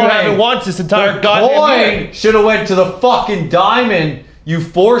coin. And you haven't once this entire the goddamn year. coin should have went to the fucking diamond. You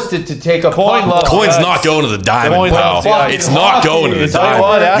forced it to take a Coin puck. loves Coin's guts. not going to the diamond, Coin pal. loves guts. It's not going to the Tell you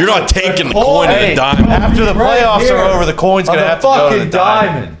what, diamond. after You're not taking the coin- coin to the Hey, diamond. after the Right playoffs here. are over, the coin's On going to the have to go to fucking the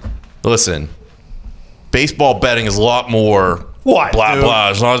diamond. Listen, baseball betting is a lot more What, blah dude? blah.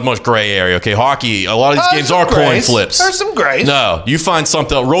 There's not as much gray area. Okay, hockey. A lot of these There's games some are coin grays. flips. There's some grays. No, you find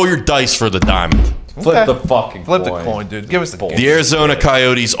something. Roll your dice for the diamond. Flip Okay. the fucking Flip coin. the coin, dude. Give us the coin. The Arizona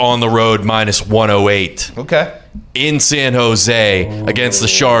Coyotes on the road -108 Okay. in San Jose against the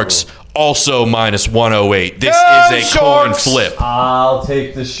Sharks. Also -108. This Go is a coin Sharks! flip. I'll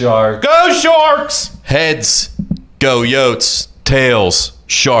take the shark. Go Sharks! Heads, go Yotes. Tails,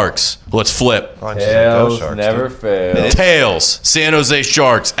 Sharks. Let's flip. Go Tails Sharks, never dude. fail. Tails, San Jose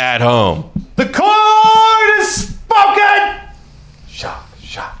Sharks at home. The coin is spoken!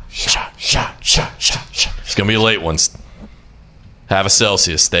 It's going to be a late one. Have a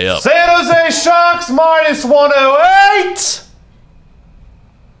Celsius. Stay up. San Jose Sharks -108!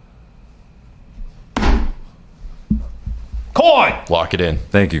 Coin! Lock it in.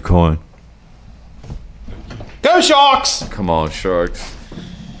 Thank you, coin. Go Sharks! Come on, sharks.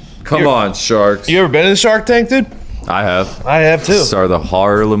 Come on, sharks. You ever been in the Shark Tank, dude? I have. I have too. Are the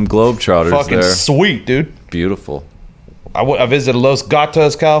Harlem Globetrotters Fucking there? sweet, dude. Beautiful. I visited Los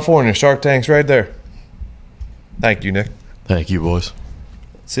Gatos, California. Shark Tank's right there. Thank you, Nick. Thank you, boys.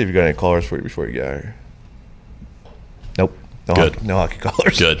 Let's see if you got any callers for you before you get out of here. Nope. No Good. Hockey, no hockey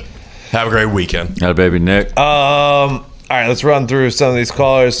callers. Good. Have a great weekend. Got a baby Nick. All right, let's run through some of these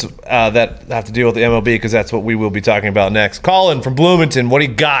callers that have to deal with the MLB because that's what we will be talking about next. Colin from Bloomington, what do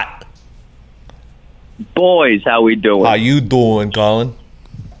you got? Boys, how we doing? How you doing, Colin?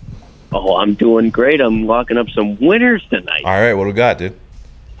 Oh, I'm doing great. I'm locking up some winners tonight. All right, what do we got, dude?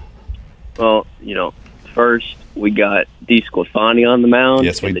 Well, first we got DeSclafani on the mound.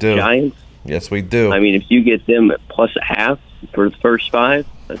 Yes, we and the do. Giants. Yes, we do. I mean, if you get them at +0.5 for the first 5,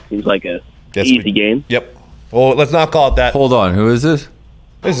 that seems like a Yes, easy game. Yep. Well, let's not call it that. Hold on. Who is this?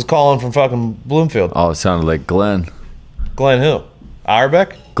 This is Colin from fucking Bloomfield. Oh, it sounded like Glenn. Glenn who?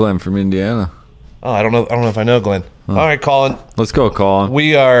 Auerbach? Glenn from Indiana. Oh, I don't know if I know Glenn. All right, Colin. Let's go, Colin.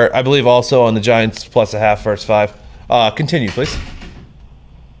 We are, I believe, also on the Giants +0.5 first 5. Continue, please.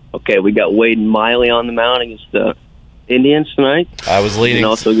 Okay, we got Wade and Miley on the mound against the Indians tonight. I was You leaning. can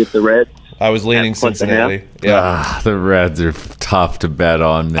also get the Reds. I was leaning at +0.5. Cincinnati. Yeah. Ah, the Reds are tough to bet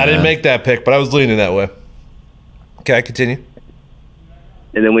on, man. I didn't make that pick, but I was leaning that way. Okay, continue.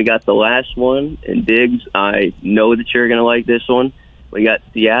 And then we got the last one, and Diggs, I know that you're going to like this one. We got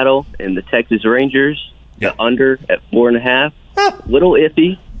Seattle and the Texas Rangers, Yeah. the under at 4.5. Little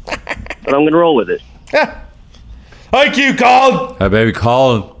iffy, but I'm going to roll with it. Yeah. Thank you, Colin. Hey, baby,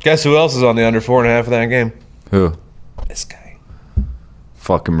 Colin. Guess who else is on the under 4.5 of that game? Who? This guy.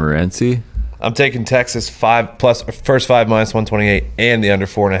 Fucking Morency? I'm taking Texas 5 plus first 5 -128 and the under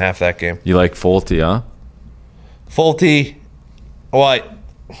 4.5 that game. You like Fulte, huh? Fulte,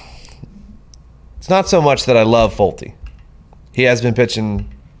 it's not so much that I love Fulte. He has been pitching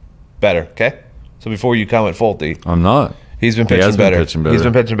better, okay? So before you comment Fulte, I'm not. he's been He pitching has been better. pitching better. He's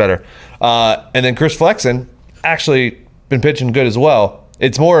been pitching better. And then Chris Flexen actually been pitching good as well.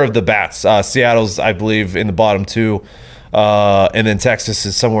 It's more of the bats. Seattle's, I believe, in the bottom 2. And then Texas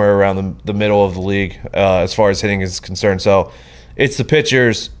is somewhere around the middle of the league as far as hitting is concerned. So it's the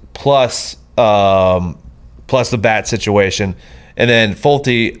pitchers plus the bat situation. And then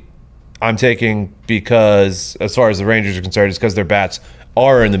Fulte, I'm taking because, as far as the Rangers are concerned, it's because their bats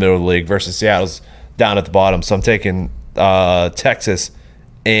are in the middle of the league versus Seattle's down at the bottom. So I'm taking Texas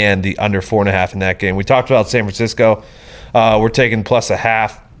and the under 4.5 in that game. We talked about San Francisco. We're taking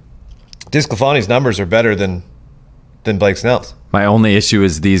 +0.5. DeSclafani's numbers are better than Blake Snell's. My only issue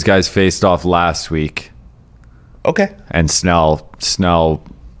is these guys faced off last week, Okay, and Snell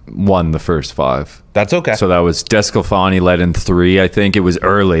won the first 5. that's okay. So that was Desclafani led in 3. I think it was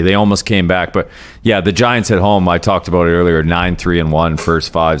early. They almost came back, but yeah, the Giants at home. I talked about it earlier. 9-3-1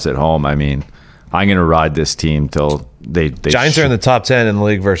 first 5s at home. I mean, I'm gonna ride this team till they Giants are in the top 10 in the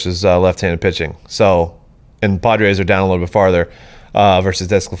league versus left-handed pitching. So, and Padres are down a little bit farther versus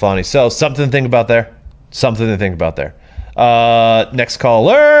DeSclafani. So something to think about there. Next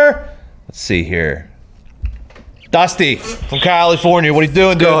caller. Let's see here. Dusty from California. What are you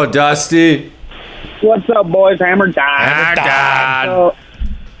doing, dude? Go, Dusty. What's up, boys? Hammer time.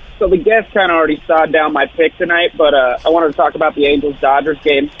 So the guest kind of already sawed down my pick tonight, but I wanted to talk about the Angels-Dodgers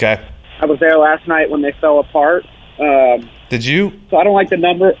game. Okay. I was there last night when they fell apart. Did you? So I don't like the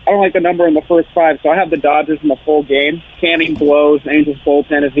number. I don't like the number in the first 5. So I have the Dodgers in the full game. Canning blows. Angels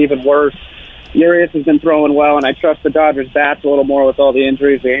bullpen is even worse. Urias has been throwing well, and I trust the Dodgers bats a little more with all the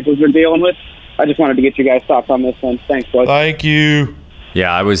injuries the Angels are dealing with. I just wanted to get you guys' thoughts on this one. Thanks, boys. Thank you.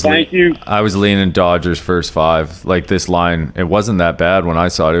 Yeah, I was. Thank you. I was leaning Dodgers first 5. Like this line, it wasn't that bad when I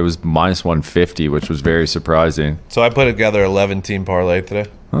saw it. It was minus 150, which was very surprising. So I put together 11-team parlay today.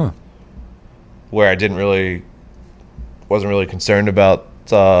 Huh. Where I wasn't really concerned about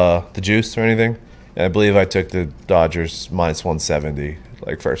the juice or anything. And I believe I took the Dodgers minus 170,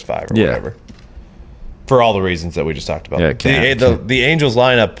 like first 5 or Yeah. whatever. For all the reasons that we just talked about. Yeah, the Angels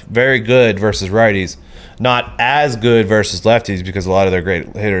lineup, very good versus righties. Not as good versus lefties because a lot of their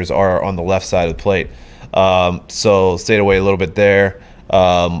great hitters are on the left side of the plate. So stayed away a little bit there.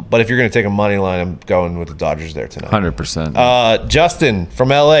 But if you're going to take a money line, I'm going with the Dodgers there tonight. 100%. Justin from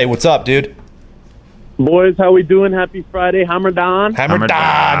LA, what's up, dude? Boys, how we doing? Happy Friday. Hamadan.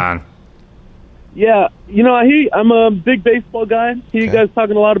 Hammer. Yeah, you know, I'm a big baseball guy. Hear you guys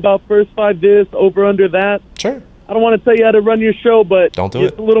talking a lot about first 5 this, over, under that. Sure. I don't want to tell you how to run your show, but Don't do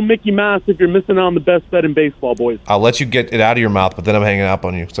it's it. a little Mickey Mouse if you're missing out on the best bet in baseball, boys. I'll let you get it out of your mouth, but then I'm hanging up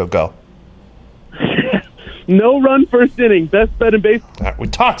on you, so go. No run first inning. Best bet in baseball. All right, we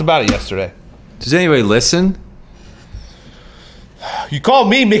talked about it yesterday. Does anybody listen? You call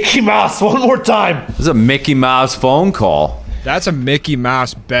me Mickey Mouse one more time. This is a Mickey Mouse phone call. That's a Mickey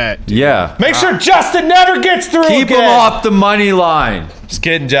Mouse bet. Dude. Yeah. Make sure Justin never gets through Keep again. him off the money line. Just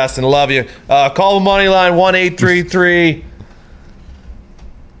kidding, Justin. Love you. Call the money line 1-833.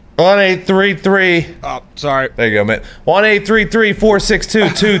 1-833. Oh, sorry. There you go, man.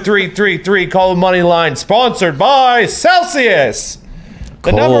 1-833-462-2333. Call the money line. Sponsored by Celsius.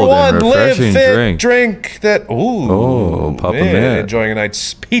 The Cold number and one live refreshing fit drink. that. Ooh. Oh, Papa Man. Enjoying a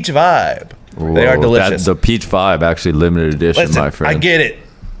night's peach vibe. They Whoa, are delicious. The Peach 5, actually limited edition, Listen, my friend. I get it.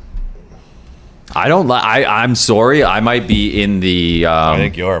 I don't like. I'm sorry. I might be in the I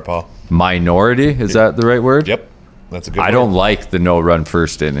think you are, Paul. minority. Is that the right word? Yep. That's a good I word. don't like the no run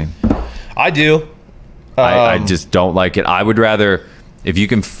first inning. I do. I just don't like it. I would rather if you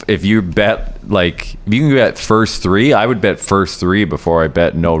can bet first 3. I would bet first 3 before I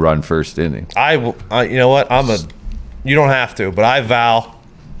bet no run first inning. I you know what? You don't have to, but I vow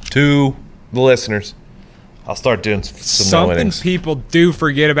to the listeners, I'll start doing some no Something innings. people do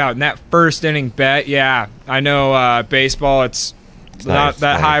forget about in that first inning bet. Yeah, I know baseball, it's not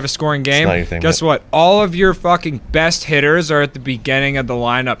that high of a scoring game. not your thing, Guess but- what? All of your fucking best hitters are at the beginning of the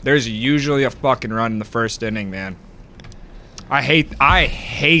lineup. There's usually a fucking run in the first inning, man. I hate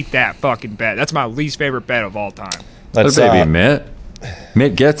that fucking bet. That's my least favorite bet of all time. Let's Baby Mitt.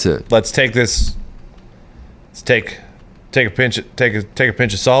 Mitt gets it. let's take this. Let's take a pinch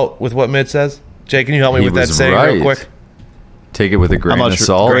of salt with what Mitt says. Jay, can you help me He with that was saying right. real quick? Take it with a grain not of sure-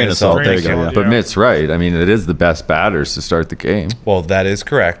 salt. grain of salt. Grain There of you go. salt, Yeah. But Mitt's right. I mean, it is the best batters to start the game. Well, that is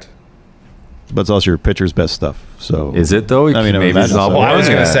correct. But it's also your pitcher's best stuff. So Is it though? I mean, I maybe imagine it's not so. warm Well, I was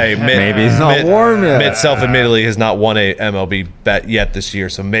going to yet. say Mitt, maybe it's not warm yet. Mitt self-admittedly has not won a MLB bet yet this year,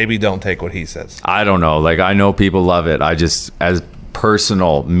 so maybe don't take what he says. I don't know. Like I know people love it. I just, as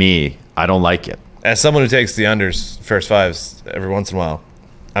personal me, I don't like it. As someone who takes the unders first 5s every once in a while,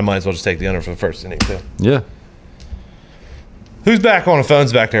 I might as well just take the under for the first inning too. Yeah. Who's back on the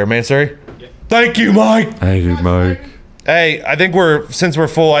phones back there, Mansory? Thank you, Mike. Hey, Mike. Hey, I think since we're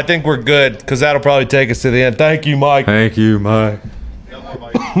full, I think we're good because that'll probably take us to the end. Thank you, Mike. Thank you, Mike.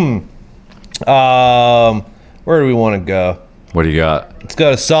 Where do we want to go? What do you got? Let's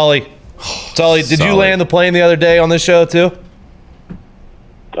go to Sully. Sully, did you Sully. land the plane the other day on this show too?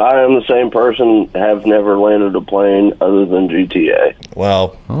 I am the same person, have never landed a plane other than GTA.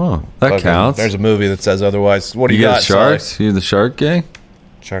 Well, Oh, that fucking- counts. There's a movie that says otherwise. What do you you got, got sharks? You the shark gang?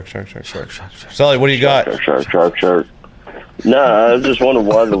 Sully? Shark. Sully, what do you got? Shark. No, I just wonder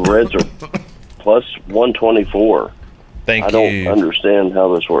why the Reds are plus 124. Thank I don't you. understand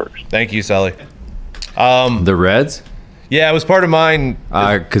how this works. Thank you, Sully. The Reds? Yeah, it was part of mine.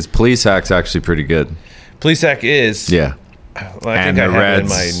 Because Police Hack's actually pretty good. Police-Hack is. Yeah. Well, I And think I the have it in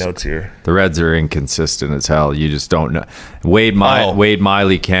Reds- my notes here. The Reds are inconsistent as hell. You just don't know. Wade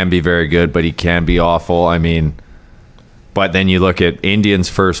Miley can be very good, but he can be awful. I mean, but then you look at Indians'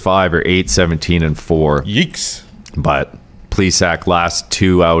 first 5 are 8, 17, and 4. Yeeks. But Plesac last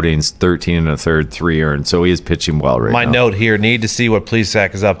 2 outings, 13 and a third, 3 earned. So he is pitching well right My now. note here, need to see what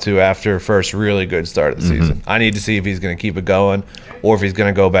Plesac is up to after first really good start of the season. I need to see if he's going to keep it going or if he's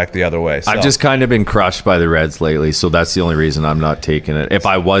going to go back the other way. So. I've just kind of been crushed by the Reds lately, so that's the only reason I'm not taking it. If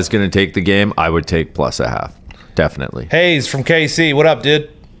I was going to take the game, I would take +0.5. Definitely. Hayes from KC, what up,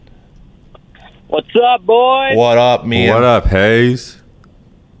 dude? What's up, boys? What up, man? What up, Hayes?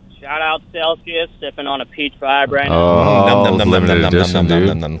 Shout out Celsius, sipping on a peach vibe right now. Limited edition,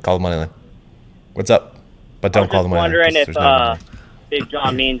 dude. Call the money line. What's up? But don't call the money line. Wondering 'cause if there's no money. Big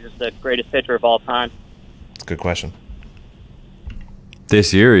John Means is the greatest pitcher of all time. It's a good question.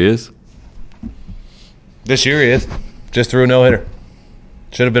 This year he is. This year he is. Just threw a no-hitter.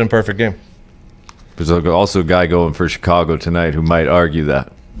 Should have been a perfect game. There's also a guy going for Chicago tonight who might argue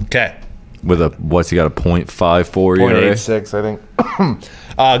that. Okay. With a, what's he got, a .54 ERA? 0.86, I think.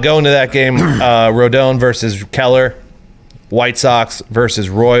 Going to that game, Rodon versus Keller. White Sox versus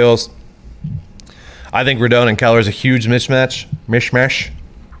Royals. I think Rodon and Keller is a huge mishmash.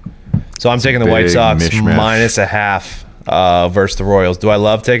 So I'm taking the White big Sox mishmash. -0.5 versus the Royals. Do I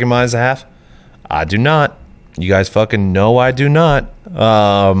love taking -0.5? I do not. You guys fucking know I do not.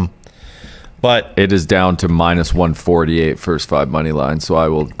 But it is down to -148 first 5 money line, so I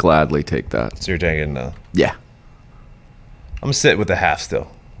will gladly take that. So you're taking yeah. I'm gonna sit with the half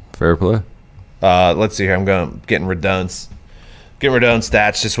still. Fair play. Let's see here. I'm getting Rodon's. Get Rodon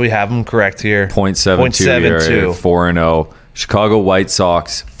stats, just so we have them correct here. 0.72 4-0. Chicago White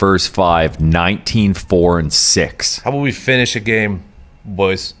Sox first 5, 19-4-6. How about we finish a game,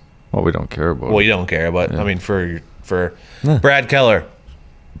 boys? Well, we don't care about. Well, you don't care, but I mean for Brad Keller,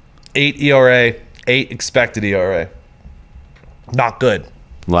 8 ERA, 8 expected ERA. Not good.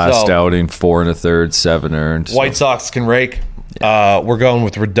 Last outing, 4 1/3, 7 earned. So. White Sox can rake. We're going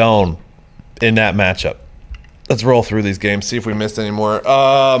with Rodon in that matchup. Let's roll through these games, see if we missed any more.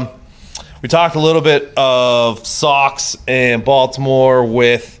 We talked a little bit of Sox and Baltimore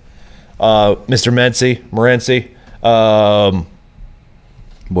with Mr. Morency.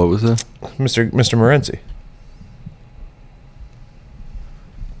 What was that? Mr. Morency.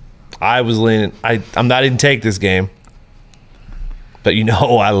 I was leaning. I'm not even take this game, but you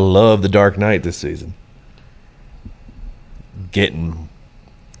know I love the Dark Knight this season. Getting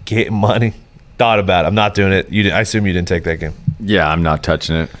money. Thought about it. I'm not doing it. I assume you didn't take that game. Yeah, I'm not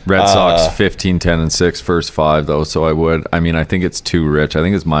touching it. Red Sox 15-10-6 first 5 though, so I would. I mean, I think it's too rich. I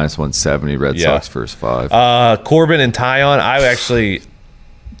think it's -170 Red Sox first 5. Corbin and Tyon.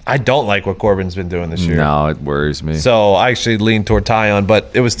 I don't like what Corbin's been doing this year. No, it worries me. So I actually leaned toward Tyon,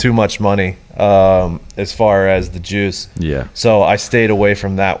 but it was too much money as far as the juice. Yeah. So I stayed away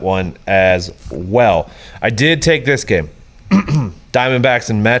from that one as well. I did take this game. Diamondbacks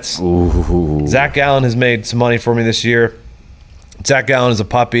and Mets. Ooh. Zach Gallen has made some money for me this year. Zach Gallen is a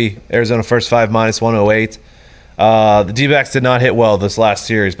puppy. Arizona first 5 -108. The D-backs did not hit well this last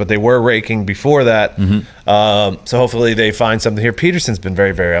series, but they were raking before that. So hopefully they find something here. Peterson's been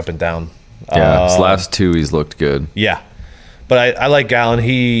very, very up and down. Yeah, his last 2 he's looked good. Yeah. But I like Gallen.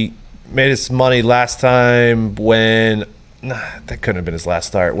 He made us money last time when that couldn't have been his last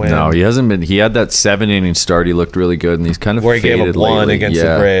start. No, he hasn't been. He had that 7-inning start. He looked really good, and he's kind of where he gave up 1 lately. against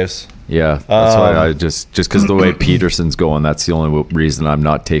the Braves. Yeah, that's why I just because the way Peterson's going, that's the only reason I'm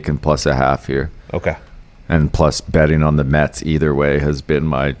not taking +0.5 here. Okay. And plus, betting on the Mets either way has been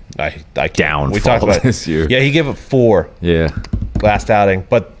my downfall we talked about this year. Yeah, he gave up 4 last outing,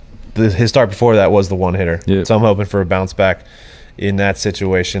 but his start before that was the 1-hitter. Yep. So I'm hoping for a bounce back in that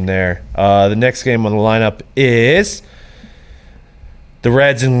situation there. The next game on the lineup is the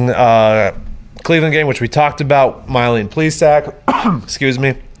Reds and Cleveland game, which we talked about. Miley and Plesac. Excuse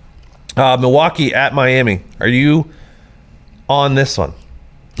me. Milwaukee at Miami. Are you on this one?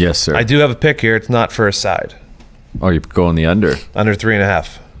 Yes, sir. I do have a pick here. It's not for a side. Oh, you're going the under. Under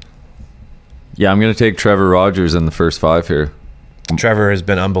 3.5. Yeah, I'm going to take Trevor Rogers in the first 5 here. Trevor has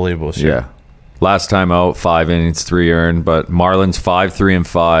been unbelievable this year. Yeah. Last time out, 5 innings, 3 earned, but Marlins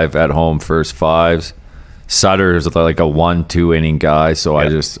 5-3-5 at home first 5s. Sutter is like a 1-2 inning guy, so I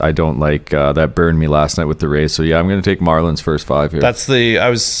don't like that burned me last night with the Rays. So yeah, I'm going to take Marlins first 5 here. That's I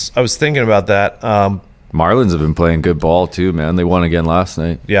was thinking about that. Marlins have been playing good ball too, man. They won again last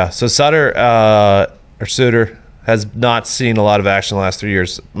night. Yeah, so Sutter has not seen a lot of action the last 3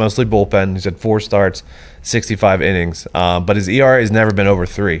 years. Mostly bullpen. He's had 4 starts, 65 innings, but his ERA has never been over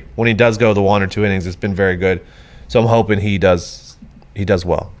 3. When he does go the 1 or 2 innings, it's been very good. So I'm hoping he does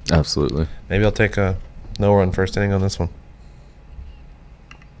well. Absolutely. Maybe I'll take a no-run first inning on this one.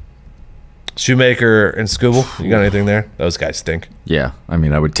 Shoemaker and Skubal, you got anything there? Those guys stink. Yeah, I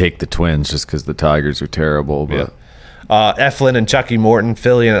mean, I would take the Twins just because the Tigers are terrible. But Eflin and Chucky Morton,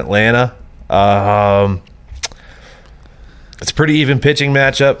 Philly and Atlanta. It's a pretty even pitching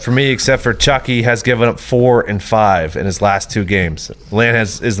matchup for me, except for Chucky has given up 4 and 5 in his last 2 games. Atlanta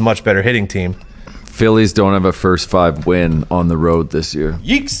is the much better hitting team. Phillies don't have a first 5 win on the road this year.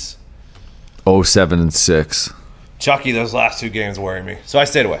 Yeeks. 0-7-6. Chucky, those last 2 games worry me, so I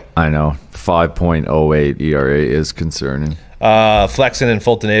stayed away. I know. 5.08 ERA is concerning. Flexen and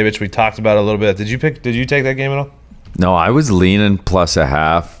Fultonavich, we talked about it a little bit. Did you take that game at all? No, I was leaning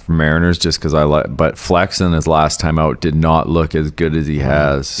 +0.5 for Mariners just because I like. But Flexen, his last time out, did not look as good as he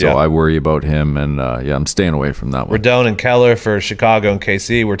has. So Yeah. I worry about him, and I'm staying away from that one. Rodon and Keller for Chicago and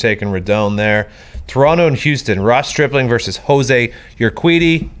KC. We're taking Rodon there. Toronto and Houston. Ross Stripling versus Jose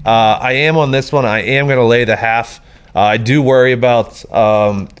Urquidy. I am on this one. I am going to lay the half. I do worry about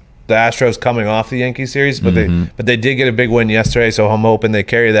the Astros coming off the Yankee series, but they did get a big win yesterday, so I'm hoping they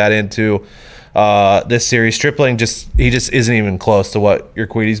carry that into this series. Stripling just isn't even close to what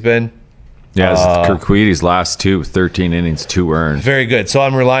Urquidy's been. Yeah, Urquidy's last 13 innings, 2 earned. Very good. So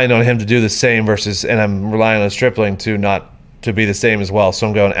I'm relying on him to do the same and I'm relying on Stripling to be the same as well. So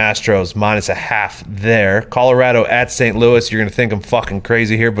I'm going Astros -0.5 there. Colorado at St. Louis. You're going to think I'm fucking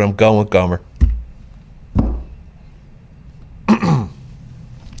crazy here, but I'm going with Gomer.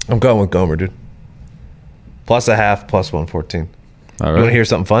 I'm going with Gomer, dude. +0.5, +114. All right. You want to hear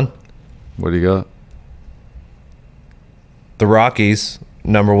something fun? What do you got? The Rockies,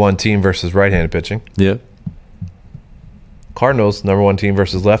 #1 team versus right-handed pitching. Yeah. Cardinals, #1 team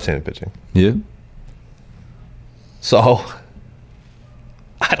versus left-handed pitching. Yeah. So,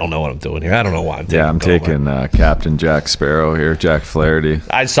 I don't know what I'm doing here. I don't know why I'm taking I'm Gomer. taking Captain Jack Sparrow here, Jack Flaherty.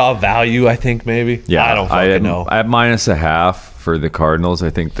 I saw value, I think, maybe. Yeah, I don't fucking know. I have -0.5 for the Cardinals. I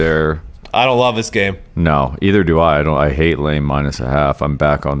think they're... I don't love this game. No, either do I. I hate laying -0.5. I'm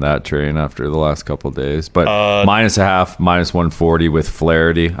back on that train after the last couple of days. But -0.5, -140 with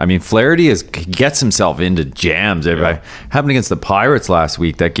Flaherty. I mean, Flaherty gets himself into jams. Happened against the Pirates last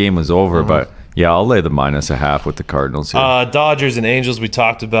week. That game was over, but yeah, I'll lay the -0.5 with the Cardinals here. Dodgers and Angels, we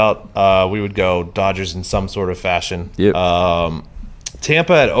talked about. We would go Dodgers in some sort of fashion. Yep.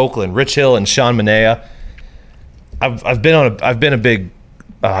 Tampa at Oakland, Rich Hill and Sean Manaea. I've been a big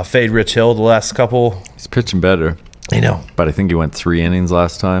fade Rich Hill the last couple. He's pitching better. I know, but I think he went 3 innings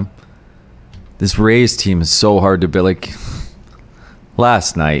last time. This Rays team is so hard to be like.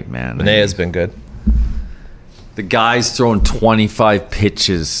 Last night, man. Manaea's been good. The guy's throwing 25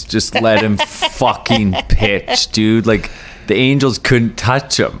 pitches. Just let him fucking pitch, dude. Like, the Angels couldn't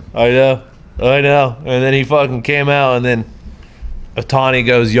touch him. I know. And then he fucking came out, and then Ohtani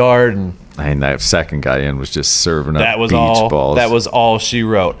goes yard, and that second guy in was just serving up beach balls. That was all she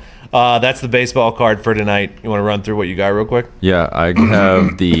wrote. That's the baseball card for tonight. You want to run through what you got real quick? Yeah, I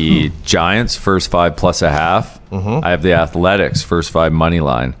have the Giants first 5 +0.5. I have the Athletics first 5 money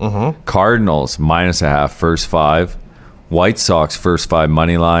line. Cardinals -0.5 first 5. White Sox first 5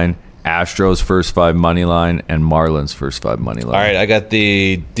 money line. Astros first 5 money line, and Marlins first 5 money line. All right, I got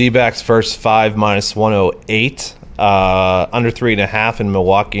the D-backs first 5 -108. Under 3.5 in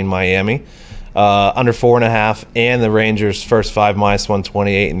Milwaukee and Miami. Under 4.5, and the Rangers first 5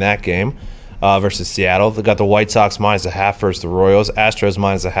 -128 in that game versus Seattle. They got the White Sox -0.5 versus the Royals. Astros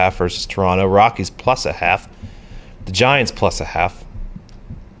 -0.5 versus Toronto. Rockies +0.5. The Giants +0.5.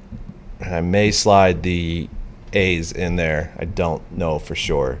 And I may slide the A's in there. I don't know for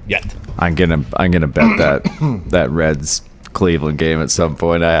sure yet. I'm gonna bet that Reds Cleveland game at some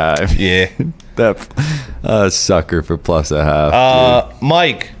point. Yeah. That sucker for +0.5.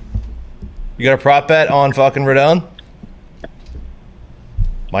 Mike, you got a prop bet on fucking Rodon?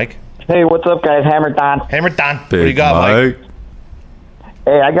 Mike? Hey, what's up, guys? Hammer Don. What do you got, Mike?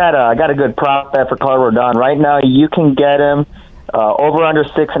 Hey, I got a good prop bet for Carl Rodon. Right now, you can get him over under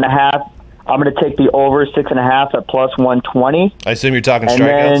 6.5. I'm going to take the over 6.5 at +120. I assume you're talking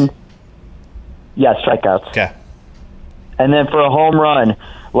strikeouts? Yeah, strikeouts. Okay. And then for a home run,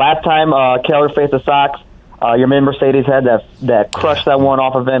 last time Keller faced the Sox, you remember Mercedes had that crushed that one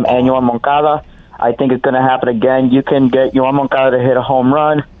off of him, and Yoan Moncada. I think it's going to happen again. You can get Yoan Moncada to hit a home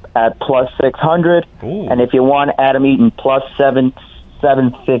run at +600. Ooh. And if you want, Adam Eaton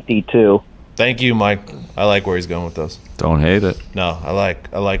 +752. Thank you, Mike. I like where he's going with those. Don't hate it. No, I like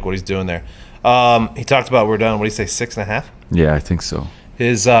what he's doing there. He talked about Rodon. What do you say, 6.5? Yeah, I think so.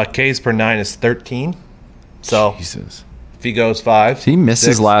 His Ks per 9 is 13. So Jesus. If he goes 5, did he miss 6,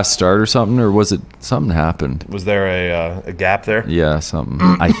 his last start or something, or was it something happened? Was there a gap there? Yeah, something.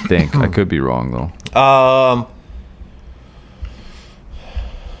 I think I could be wrong though.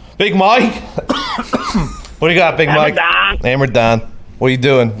 Big Mike, what do you got, Big Mike? Hammer Don. What are you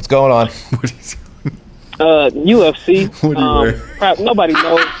doing? What's going on? UFC. What do you wear? Nobody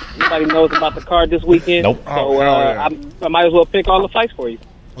knows about the card this weekend. Nope. So yeah. I might as well pick all the fights for you.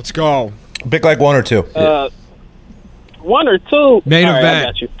 Let's go. Pick like one or two. One or two. Main All right, event. I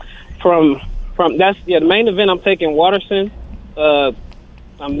got you. From the main event. I'm taking Watterson. I'm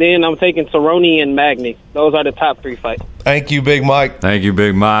taking Cerrone and Magny. Those are the top 3 fights. Thank you, Big Mike. Thank you,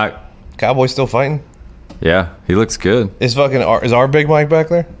 Big Mike. Cowboy still fighting? Yeah, he looks good. Is our Big Mike back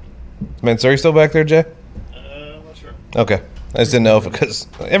there? Mansouri still back there, Jay? I'm not sure. Okay. I just didn't know because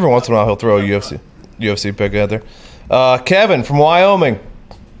every once in a while he'll throw a UFC pick out there. Kevin from Wyoming.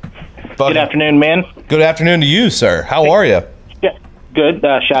 Good afternoon, man. Good afternoon to you, sir. How are you? Yeah, good.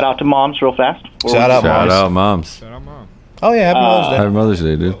 Shout out to moms real fast. Shout out, moms. Oh, yeah. Happy Mother's Day. Happy Mother's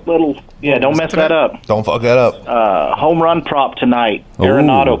Day, dude. Don't mess that up. Don't fuck that up. Home run prop tonight.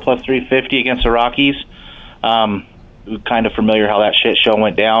 Arenado plus 350 against the Rockies. Kind of familiar how that shit show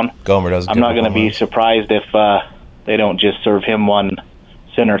went down. Gomer does. I'm not going to be surprised if they don't just serve him one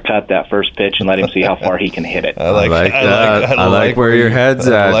center cut that first pitch and let him see how far he can hit it. I like where your head's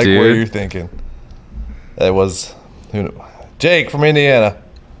at, I like dude. where you're thinking. That was Jake from Indiana.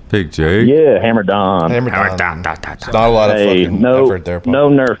 Big Jake. Yeah, Hammer Don. Hammer Don. Not a lot of fucking effort there, Paul. No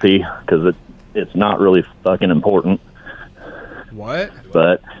nerfy, because it's not really fucking important. What?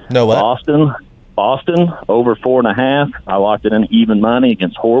 But no what? Austin over 4.5. I locked it in even money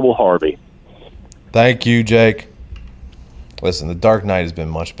against Horrible Harvey. Thank you, Jake. Listen, the Dark Knight has been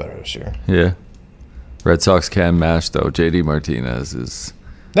much better this year. Yeah. Red Sox can mash, though. JD Martinez is...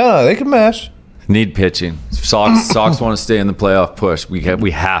 No, they can mash. Need pitching. Sox want to stay in the playoff push. We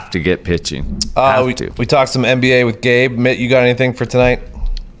have to get pitching. We talked some NBA with Gabe. Mitt, you got anything for tonight?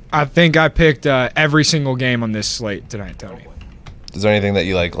 I think I picked every single game on this slate tonight, Tony. Is there anything that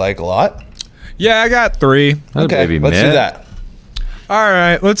you like a lot? Yeah, I got 3. Okay, let's do that. All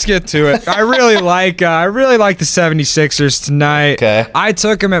right, let's get to it. I really like the 76ers tonight. Okay. I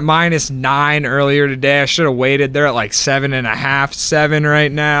took them at -9 earlier today. I should have waited. They're at like 7.5, 7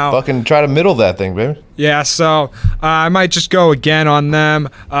 right now. Fucking try to middle that thing, baby. Yeah, so I might just go again on them.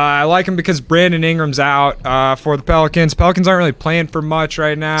 I like them because Brandon Ingram's out for the Pelicans. Pelicans aren't really playing for much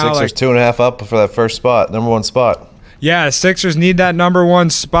right now. Sixers 2.5 up for that first spot, number 1 spot. Yeah, the Sixers need that number 1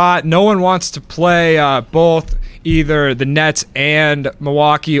 spot. No one wants to play both either the Nets and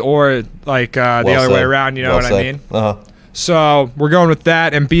Milwaukee or like the other way around. You know what I mean? Uh-huh. So we're going with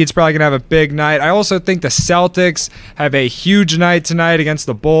that. Embiid's probably going to have a big night. I also think the Celtics have a huge night tonight against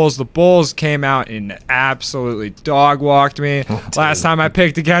the Bulls. The Bulls came out and absolutely dog-walked me last time I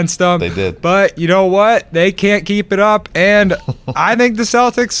picked against them. They did. But you know what? They can't keep it up. And I think the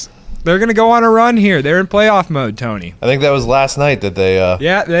Celtics... They're going to go on a run here. They're in playoff mode, Tony. I think that was last night that they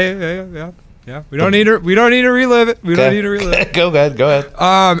Yeah. We don't need to relive it. We don't need to relive it. Go ahead.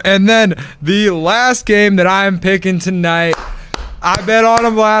 And then the last game that I'm picking tonight, I bet on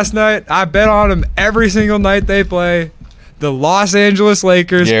them last night. I bet on them every single night they play. The Los Angeles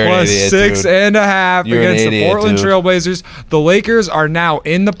Lakers plus 6.5 against the Portland Trailblazers. The Lakers are now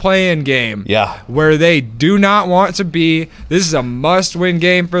in the play-in game. Yeah. Where they do not want to be. This is a must-win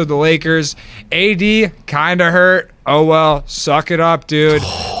game for the Lakers. AD kind of hurt. Oh, well, suck it up, dude.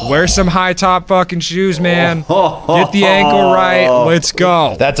 Wear some high-top fucking shoes, man. Get the ankle right. Let's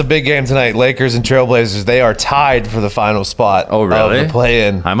go. That's a big game tonight. Lakers and Trailblazers, they are tied for the final spot of the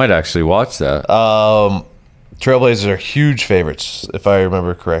play-in. I might actually watch that. Trailblazers are huge favorites, if I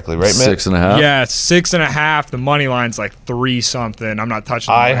remember correctly, right, Mitt? 6.5? Yeah, it's 6.5. The money line's like 3-something. I'm not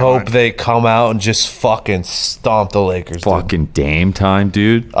touching the I money hope line. they come out and just fucking stomp the Lakers. Fucking Dame time,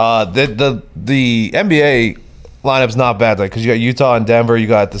 dude. The NBA lineup's not bad, like, because you got Utah and Denver, you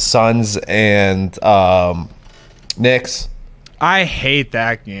got the Suns and Knicks. I hate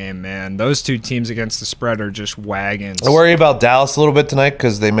that game, man. Those two teams against the spread are just wagons. I worry about Dallas a little bit tonight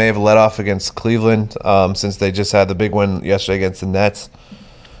because they may have let off against Cleveland since they just had the big win yesterday against the Nets.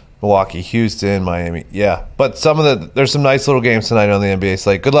 Milwaukee, Houston, Miami. Yeah. But there's some nice little games tonight on the NBA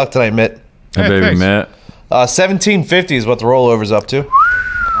slate. Good luck tonight, Mitt. Hey, baby, Mitt. 1750 is what the rollover's up to.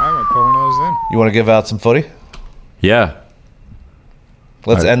 I'm pulling those in. You want to give out some footy? Yeah.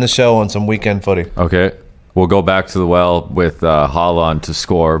 Let's end the show on some weekend footy. Okay. We'll go back to the well with Haaland to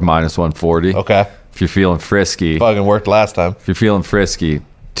score -140. Okay. If you're feeling frisky. Fucking worked last time. If you're feeling frisky,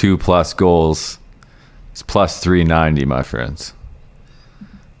 2+ goals. It's +390, my friends.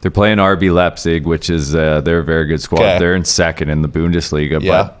 They're playing RB Leipzig, which is they're a very good squad. Okay. They're in second in the Bundesliga.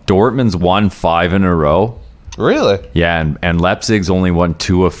 Yeah. But Dortmund's won 5 in a row. Really? Yeah, and Leipzig's only won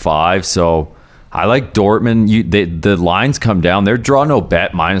 2 of 5, so... I like Dortmund. The lines come down. They're draw no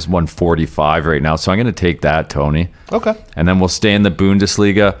bet -145 right now, so I'm going to take that, Tony. Okay. And then we'll stay in the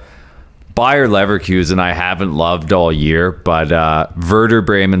Bundesliga. Bayer Leverkusen I haven't loved all year, but Werder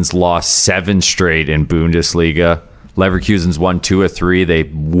Bremen's lost 7 straight in Bundesliga. Leverkusen's won 2 of 3. They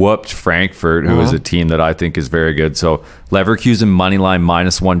whooped Frankfurt, who is a team that I think is very good. So Leverkusen money line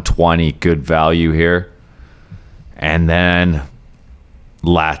 -120, good value here. And then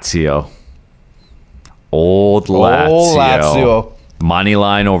Lazio. Old Lazio. Money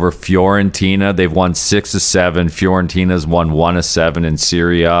line over Fiorentina. They've won 6 of 7. Fiorentina's won 1 of 7 in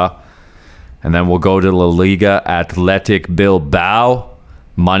Serie A. And then we'll go to La Liga. Athletic Bilbao.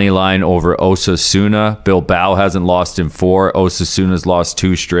 Money line over Osasuna. Bilbao hasn't lost in 4. Osasuna's lost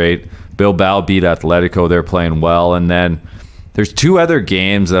 2 straight. Bilbao beat Atletico. They're playing well. And then there's 2 other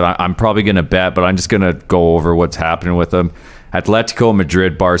games that I'm probably going to bet, but I'm just going to go over what's happening with them. Atletico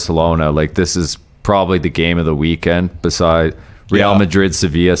Madrid, Barcelona. Like, this is probably the game of the weekend beside Real Madrid,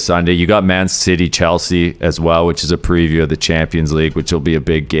 Sevilla Sunday. You got Man City, Chelsea as well, which is a preview of the Champions League, which will be a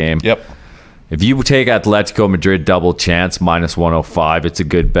big game. Yep. If you take Atletico Madrid double chance, -105, it's a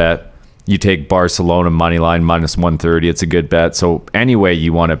good bet. You take Barcelona money line, -130, it's a good bet. So anyway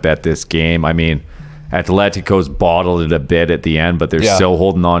you want to bet this game. I mean, Atletico's bottled it a bit at the end, but they're still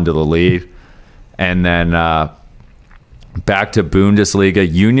holding on to the lead. And then back to Bundesliga.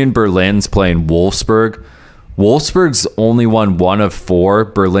 Union Berlin's playing Wolfsburg. Wolfsburg's only won 1 of 4.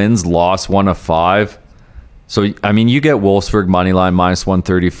 Berlin's lost 1 of 5. So, I mean, you get Wolfsburg money line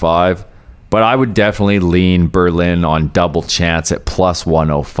 -135. But I would definitely lean Berlin on double chance at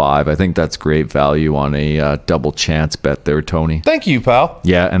 +105. I think that's great value on a double chance bet there, Tony. Thank you, pal.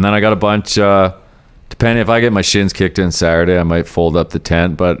 Yeah, and then I got a bunch. Depending if I get my shins kicked in Saturday, I might fold up the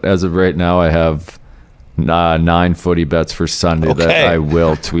tent. But as of right now, I have 9 footy bets for Sunday that I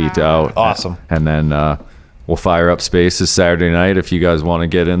will tweet out. Awesome. And then we'll fire up Spaces Saturday night if you guys want to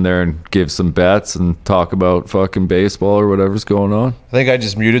get in there and give some bets and talk about fucking baseball or whatever's going on. I think I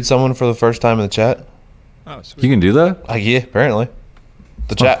just muted someone for the first time in the chat. Oh, sweet. You can do that? Yeah, apparently.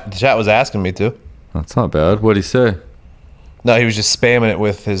 The chat was asking me to. That's not bad. What'd he say? No, he was just spamming it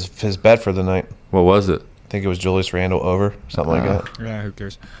with his bet for the night. What was it? I think it was Julius Randle over, something like that. Yeah, who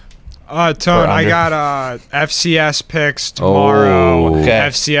cares? Tone, I got FCS picks tomorrow. Oh. Okay.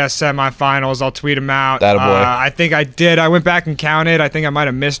 FCS semifinals. I'll tweet them out. That a boy. I think I did. I went back and counted. I think I might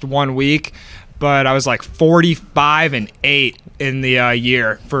have missed 1 week, but I was like 45-8 in the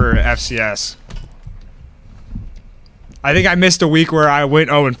year for FCS. I think I missed a week where I went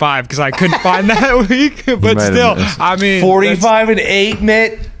 0-5 because I couldn't find that week. But still, I mean, 45-8,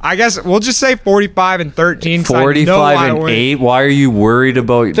 Mitt. I guess we'll just say 45-13. 45-8. Why are you worried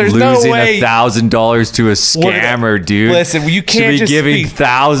about There's losing no way. $1,000 to a scammer, dude? Listen, you can't Should be just giving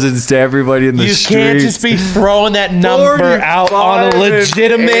thousands to everybody in the You streets. can't just be throwing that number out on a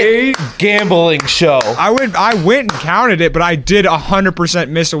legitimate gambling show. I went and counted it, but I did 100%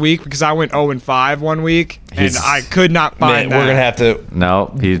 miss a week because I went 0-5 1 week, and I could not find that. We're gonna have to.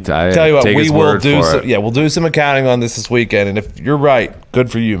 No, I tell you what, take we his will word do. for it. We'll do some accounting on this weekend, and if you're right, good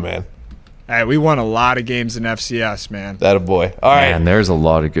for you, man. Hey, we won a lot of games in FCS, man. That a boy. All right. Man, there's a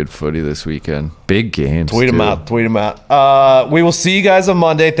lot of good footy this weekend. Big games. Tweet them out. Tweet them out. We will see you guys on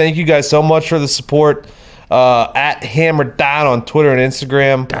Monday. Thank you guys so much for the support. At Hammer Down on Twitter and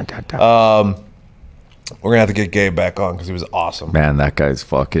Instagram. We're gonna have to get Gabe back on because he was awesome. Man, that guy's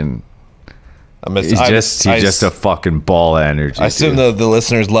fucking. He's just a fucking ball of energy. I assume the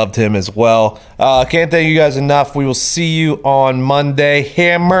listeners loved him as well. Can't thank you guys enough. We will see you on Monday.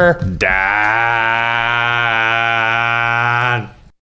 Hammer down.